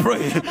God, we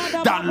pray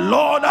that,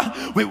 Lord,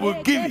 we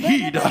will give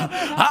heed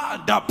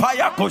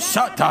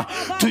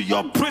to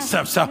your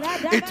precepts.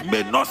 It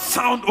may not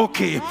sound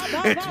okay,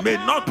 it may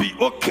not not be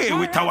okay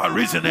with our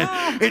reasoning.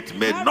 It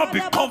may not be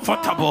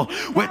comfortable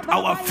with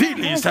our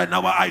feelings and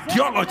our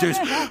ideologies.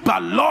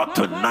 But Lord,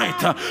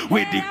 tonight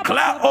we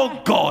declare,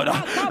 oh God,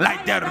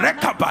 like the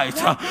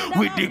Rechabites,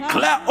 we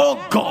declare,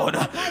 oh God,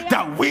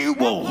 that we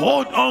will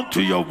hold on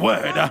to your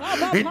word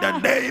in the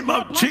name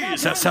of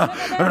Jesus.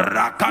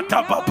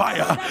 Rakata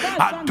papaya,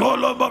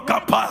 Adolo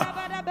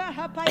Mokapa.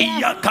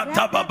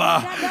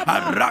 Iyakatababa,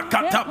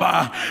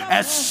 Arakataba,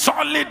 a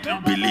solid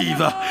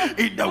believer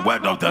in the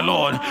word of the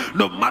Lord.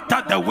 No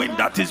matter the wind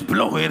that is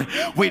blowing,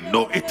 we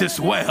know it is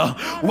well.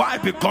 Why?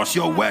 Because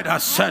your word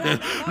has said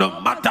it. No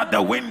matter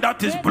the wind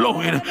that is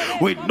blowing,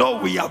 we know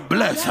we are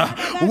blessed.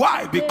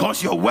 Why?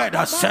 Because your word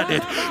has said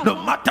it. No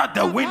matter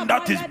the wind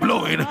that is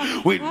blowing,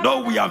 we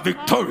know we are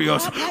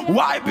victorious.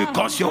 Why?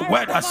 Because your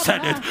word has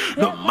said it.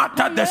 No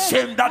matter the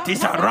shame that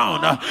is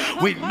around,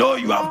 we know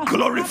you have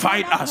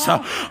glorified us.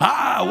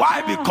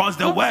 Why? Because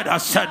the word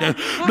has said it.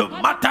 No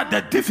matter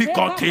the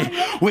difficulty,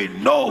 we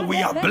know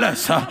we are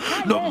blessed.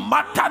 No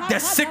matter the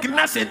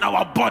sickness in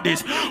our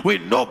bodies, we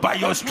know by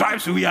your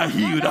stripes we are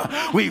healed.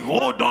 We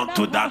hold on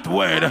to that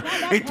word.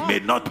 It may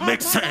not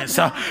make sense.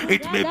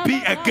 It may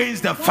be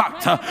against the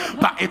fact,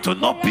 but it will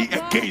not be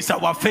against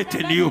our faith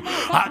in you.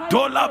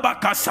 Adola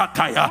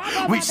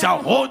Bakasataya. We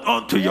shall hold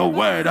on to your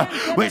word.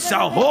 We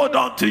shall hold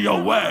on to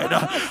your word.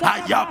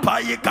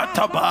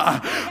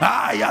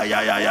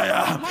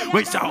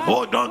 We shall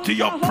hold on to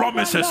your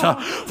promises,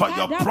 for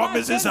your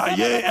promises are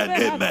yea and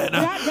amen.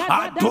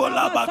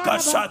 Adola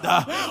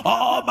Bakasada.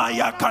 Oh my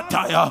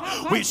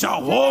Yakataya. We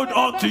shall hold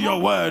on to your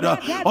word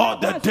all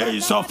the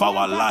days of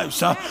our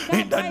lives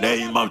in the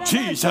name of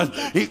Jesus.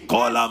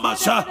 Ikola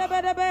Masha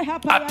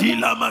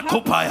Atila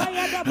Makopaya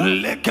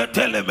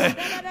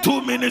Leketeleme.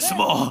 2 minutes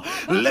more.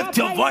 Lift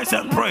your voice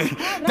and pray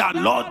that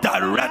Lord,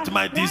 direct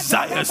my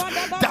desires,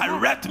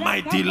 direct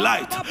my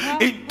delight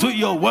into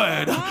your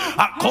word.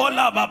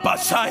 Akola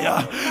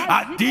Babashaya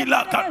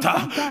Adila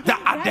Kata.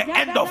 That at the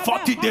end of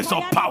 40 days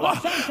of power,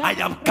 I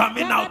am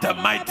coming out a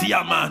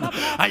mightier man.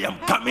 I am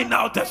coming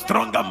out a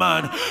stronger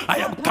man. I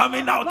am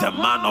coming out a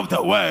man of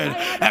the word,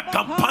 a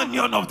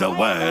companion of the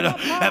word,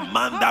 a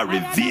man that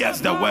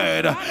reveres the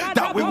word.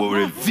 That we will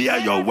revere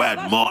your word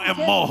more and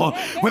more.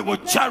 We will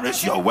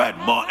cherish your word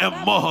more and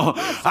more.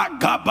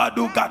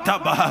 Akabadu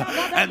Kataba.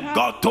 And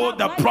God told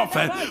the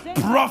prophet,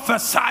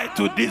 prophesy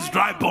to these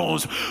dry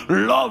bones.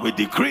 Lord, we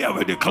decree and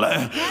we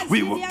declare,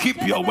 we will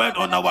keep your word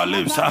on our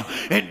lips.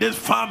 In this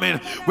famine,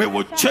 we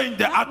will change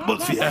the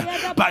atmosphere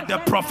by the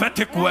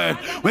prophetic word.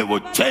 We will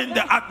change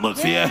the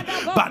atmosphere,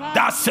 but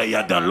that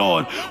saith the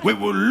Lord. We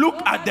will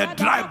look at the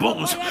dry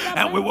bones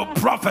and we will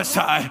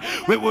prophesy.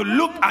 We will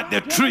look at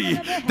the tree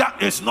that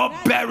is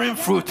not bearing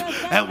fruit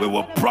and we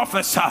will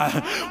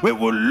prophesy. We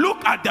will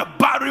look at the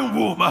barren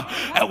womb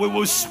and we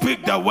will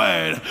speak the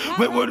word.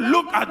 We will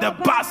look at the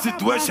bad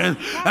situation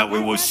and we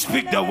will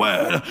speak the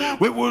word.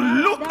 We will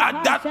look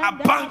at that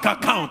bank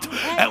account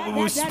and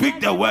we will speak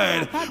the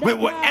word. We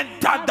will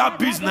enter that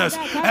business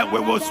and we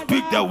will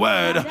speak the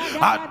word.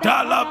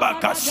 Adala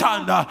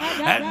Bakashanda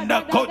and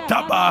the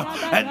Kotaba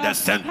and the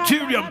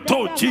centurion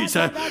told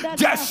Jesus,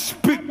 just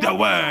speak the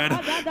word.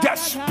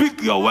 Just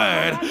speak your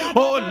word.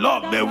 Oh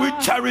Lord, may we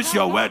cherish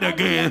your word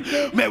again.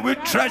 May we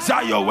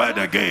treasure your word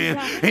again.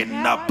 In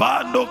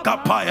Nabano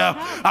Kapaya,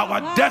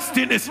 our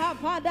destinies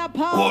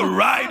will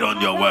ride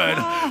on your word.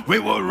 We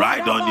will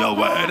ride on your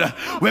word.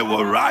 We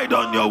will ride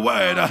on your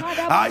word.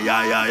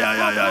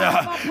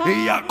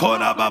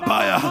 Yakona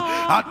Babaya,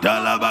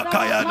 Adala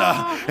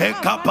Bakayana,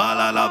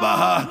 Ekapala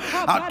Labaha,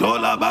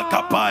 Adola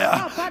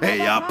Bakapaya,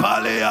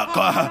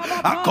 Eyapaleaka,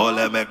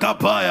 Akole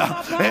Mekapaya,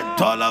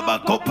 Entola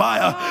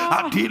Bakopaya,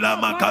 Atila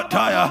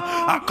Makataya,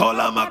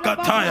 Akola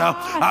Makataya,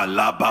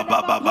 Alaba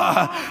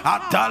Baba,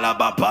 Atala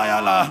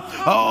Bapayala,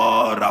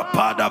 oh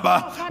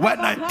Rapadaba. When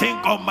I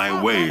think of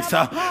my ways,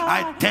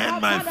 I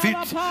turn my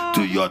feet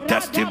to your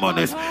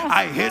testimonies.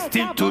 I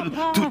hasten to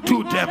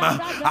do them.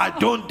 I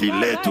don't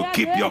delay to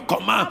keep your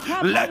command.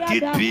 Let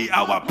it be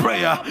our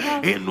prayer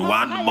in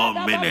 1 more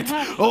minute.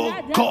 Oh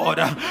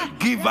God,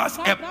 give us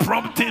a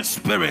prompting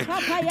spirit.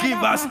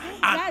 Give us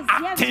an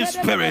acting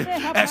spirit.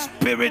 A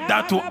spirit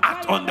that will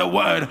act on the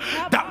word.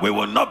 That we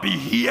will not be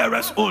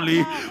hearers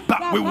only,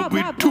 but we will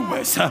be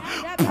doers.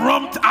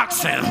 Prompt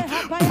action.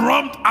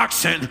 Prompt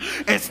action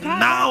is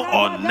now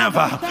or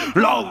never.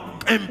 Lord,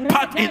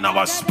 impart in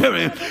our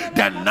spirit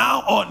the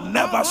now or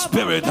never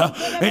spirit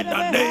in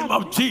the name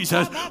of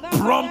Jesus.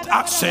 Prompt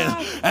action.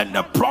 And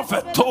the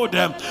prophet told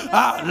them,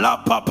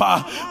 La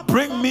Papa,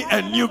 bring me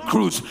a new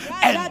cruse.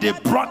 And they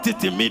brought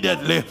it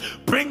immediately.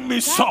 Bring me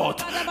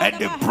salt. And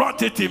they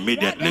brought it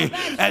immediately.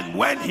 And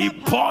when he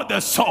poured the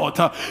salt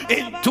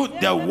into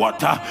the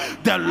water,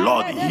 the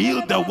Lord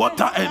healed the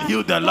water and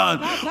healed the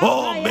land.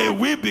 Oh, may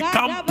we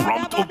become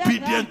prompt,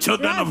 obedient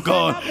children of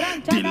God.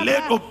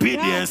 Delayed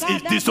obedience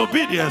is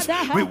disobedience.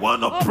 We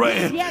want to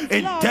pray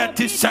in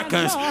 30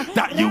 seconds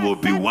that you will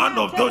be one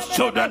of those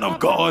children of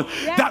God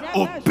that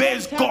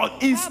obeys God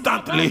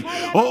instantly.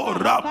 Oh,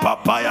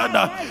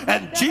 Rapapayana.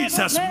 And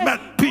Jesus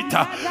met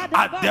Peter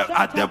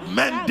at the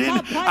mending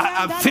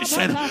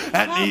fishing,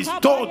 and he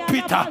told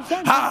Peter,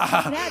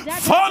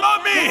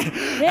 follow me.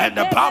 And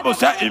the Bible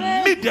said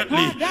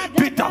immediately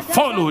Peter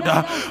followed.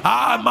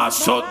 Our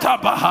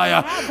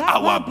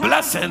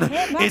blessing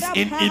is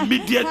in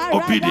immediate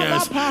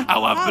obedience.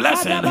 Our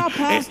blessing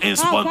is in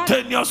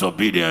spontaneous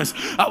obedience.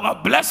 Our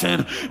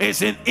blessing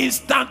is in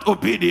instant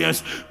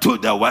obedience to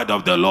the word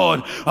of the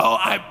Lord. Oh,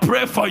 I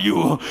pray for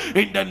you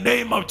in the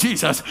name of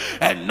Jesus.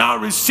 And now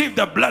receive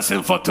the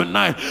blessing for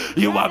tonight.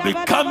 You are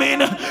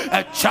becoming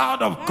a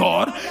child of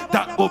God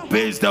that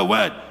obeys the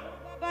word.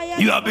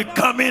 You are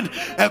becoming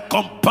a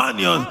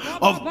companion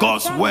of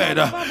God's word.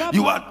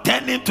 You are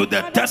tending to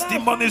the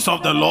testimonies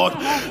of the Lord.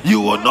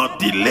 You will not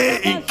delay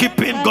in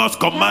keeping God's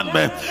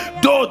commandment.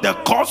 Though the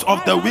cause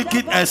of the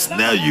wicked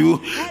ensnare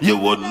you, you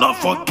will not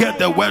forget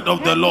the word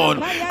of the Lord.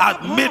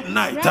 At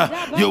midnight,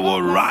 you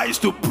will rise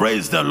to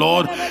praise the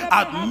Lord.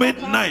 At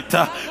midnight,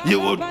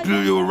 you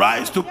will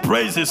rise to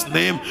praise his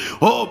name.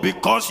 Oh,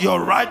 because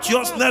your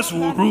righteousness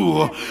will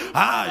rule.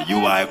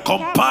 You are a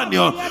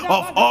companion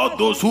of all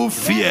those who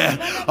fear.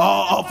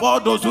 Of all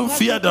those who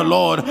fear the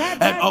Lord,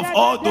 and of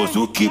all those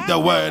who keep the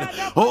word.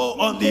 Oh,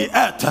 on the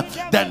earth,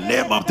 the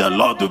name of the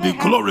Lord will be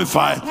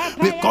glorified,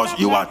 because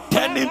you are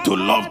tending to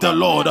love the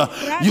Lord.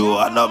 You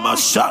are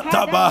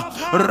namashataba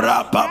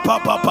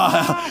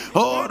rapapapa.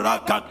 Oh,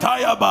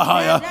 rakataya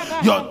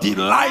bahaya. Your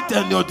delight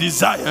and your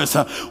desires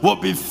will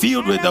be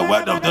filled with the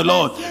word of the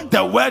Lord.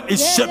 The word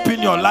is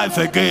shaping your life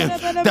again.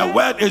 The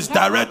word is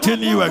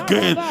directing you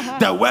again.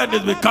 The word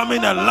is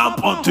becoming a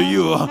lamp unto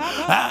you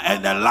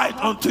and a light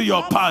unto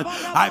your path.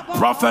 I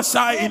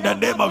prophesy in the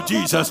name of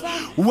Jesus,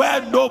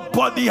 where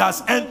nobody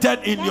has entered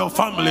in your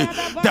family,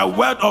 the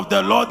word of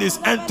the Lord is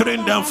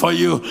entering them for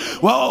you.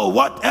 Well,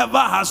 whatever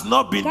has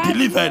not been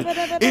delivered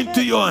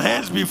into your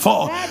hands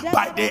before,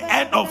 by the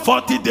end of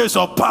 40 days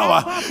of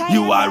power,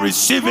 you are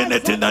receiving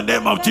it in the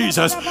name of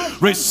Jesus.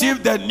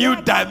 Receive the new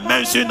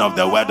dimension of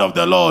the word of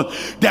the Lord,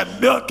 the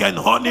milk and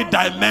honey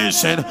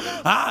dimension,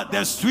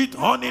 the sweet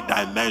honey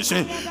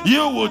dimension.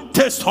 You will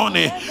taste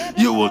honey.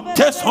 You will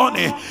taste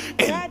honey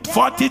in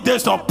 40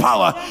 days of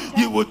power.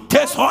 You will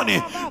taste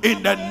honey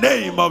in the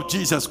name of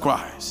Jesus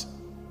Christ.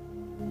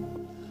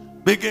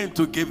 Begin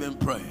to give him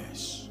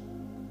praise.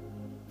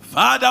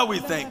 Father, we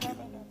thank you.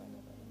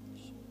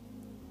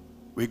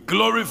 We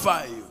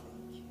glorify you.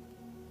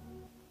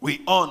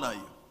 We honor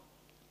you.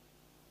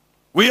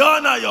 We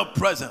honor your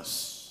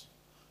presence.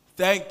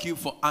 Thank you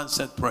for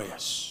answered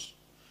prayers,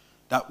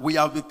 that we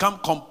have become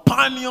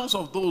companions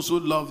of those who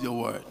love your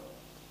word.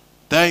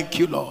 Thank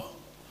you, Lord.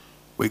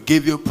 We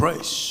give you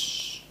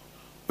praise.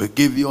 We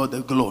give you all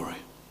the glory.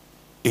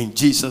 In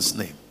Jesus'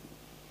 name.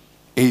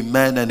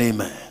 Amen and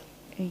amen.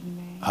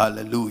 Amen.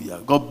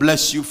 Hallelujah. God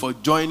bless you for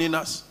joining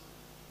us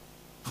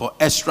for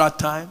extra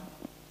time.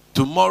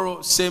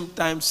 Tomorrow, same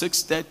time,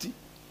 6:30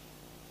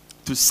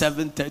 to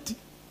 7:30.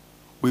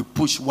 We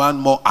push 1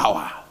 more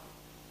hour.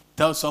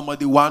 Tell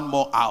somebody 1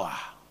 more hour.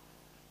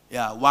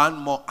 Yeah, 1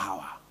 more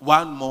hour.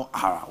 1 more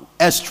hour.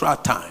 Extra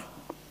time.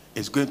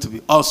 It's going to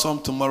be awesome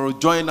tomorrow.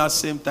 Join us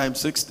same time,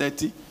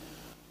 6:30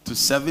 to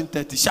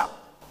 7:30 sharp.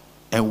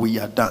 And we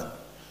are done.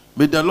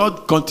 May the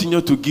Lord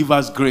continue to give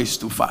us grace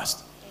to fast.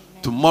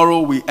 Amen. Tomorrow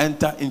we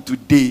enter into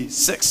day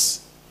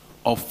 6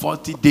 of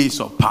 40 days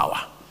of power.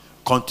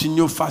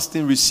 Continue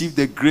fasting. Receive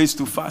the grace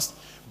to fast.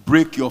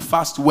 Break your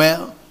fast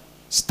well.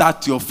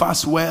 Start your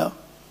fast well.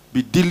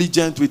 Be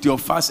diligent with your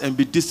fast and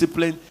be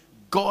disciplined.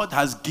 God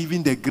has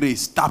given the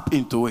grace. Tap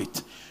into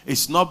it.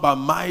 It's not by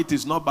might,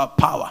 it's not by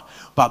power,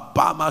 but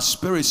by my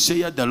spirit,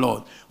 saith the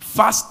Lord.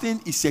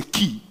 Fasting is a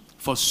key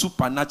for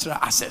supernatural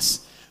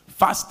access.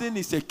 Fasting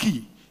is a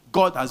key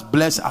God has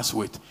blessed us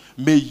with.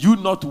 May you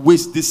not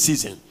waste this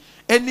season.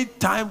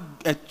 Anytime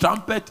a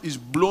trumpet is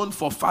blown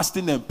for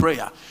fasting and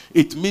prayer,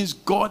 it means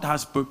God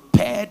has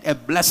prepared a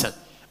blessing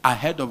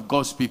ahead of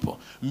God's people.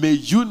 May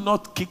you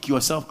not kick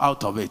yourself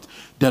out of it.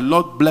 The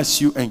Lord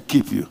bless you and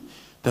keep you.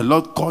 The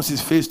Lord cause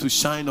his face to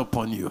shine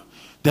upon you.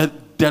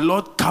 The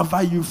Lord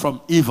cover you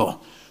from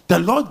evil. The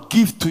Lord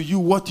give to you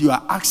what you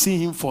are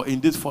asking him for in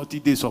these 40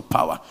 days of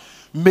power.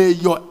 May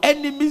your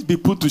enemies be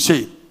put to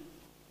shame.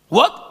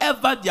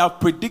 Whatever they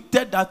have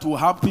predicted that will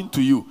happen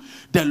to you,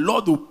 the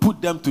Lord will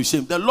put them to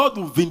shame. The Lord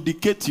will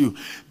vindicate you.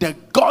 The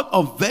God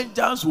of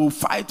vengeance will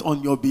fight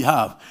on your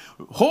behalf.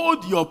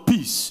 Hold your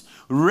peace.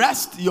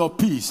 Rest your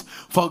peace.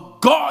 For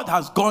God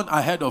has gone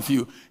ahead of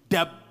you.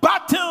 The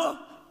battle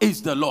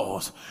is the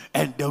Lord's,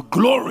 and the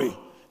glory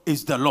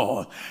is the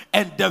Lord,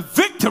 and the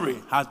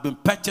victory has been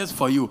purchased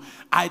for you.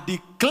 I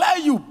declare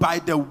you by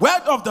the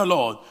word of the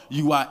Lord,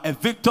 you are a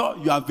victor,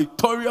 you are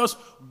victorious.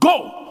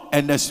 Go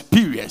and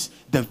experience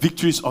the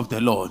victories of the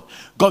Lord.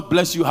 God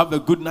bless you. Have a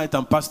good night.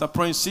 I'm Pastor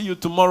Prince. See you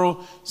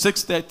tomorrow,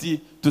 6:30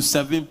 to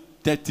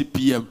 7:30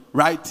 p.m.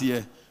 right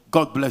here.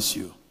 God bless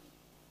you.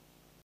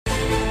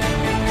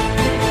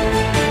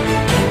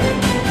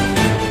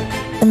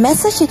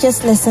 message you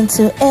just listened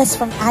to is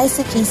from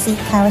ICGC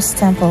Charis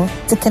Temple.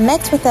 To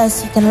connect with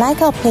us, you can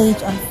like our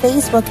page on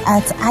Facebook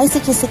at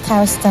ICGC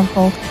Charis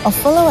Temple or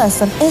follow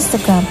us on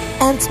Instagram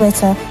and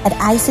Twitter at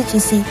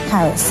ICGC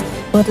Charis.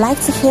 We would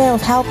like to hear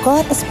of how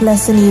God is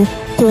blessing you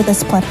through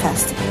this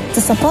podcast.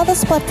 To support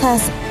this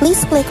podcast,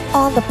 please click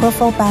on the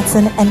profile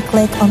button and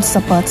click on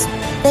support.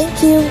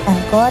 Thank you,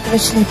 and God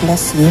richly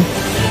bless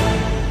you.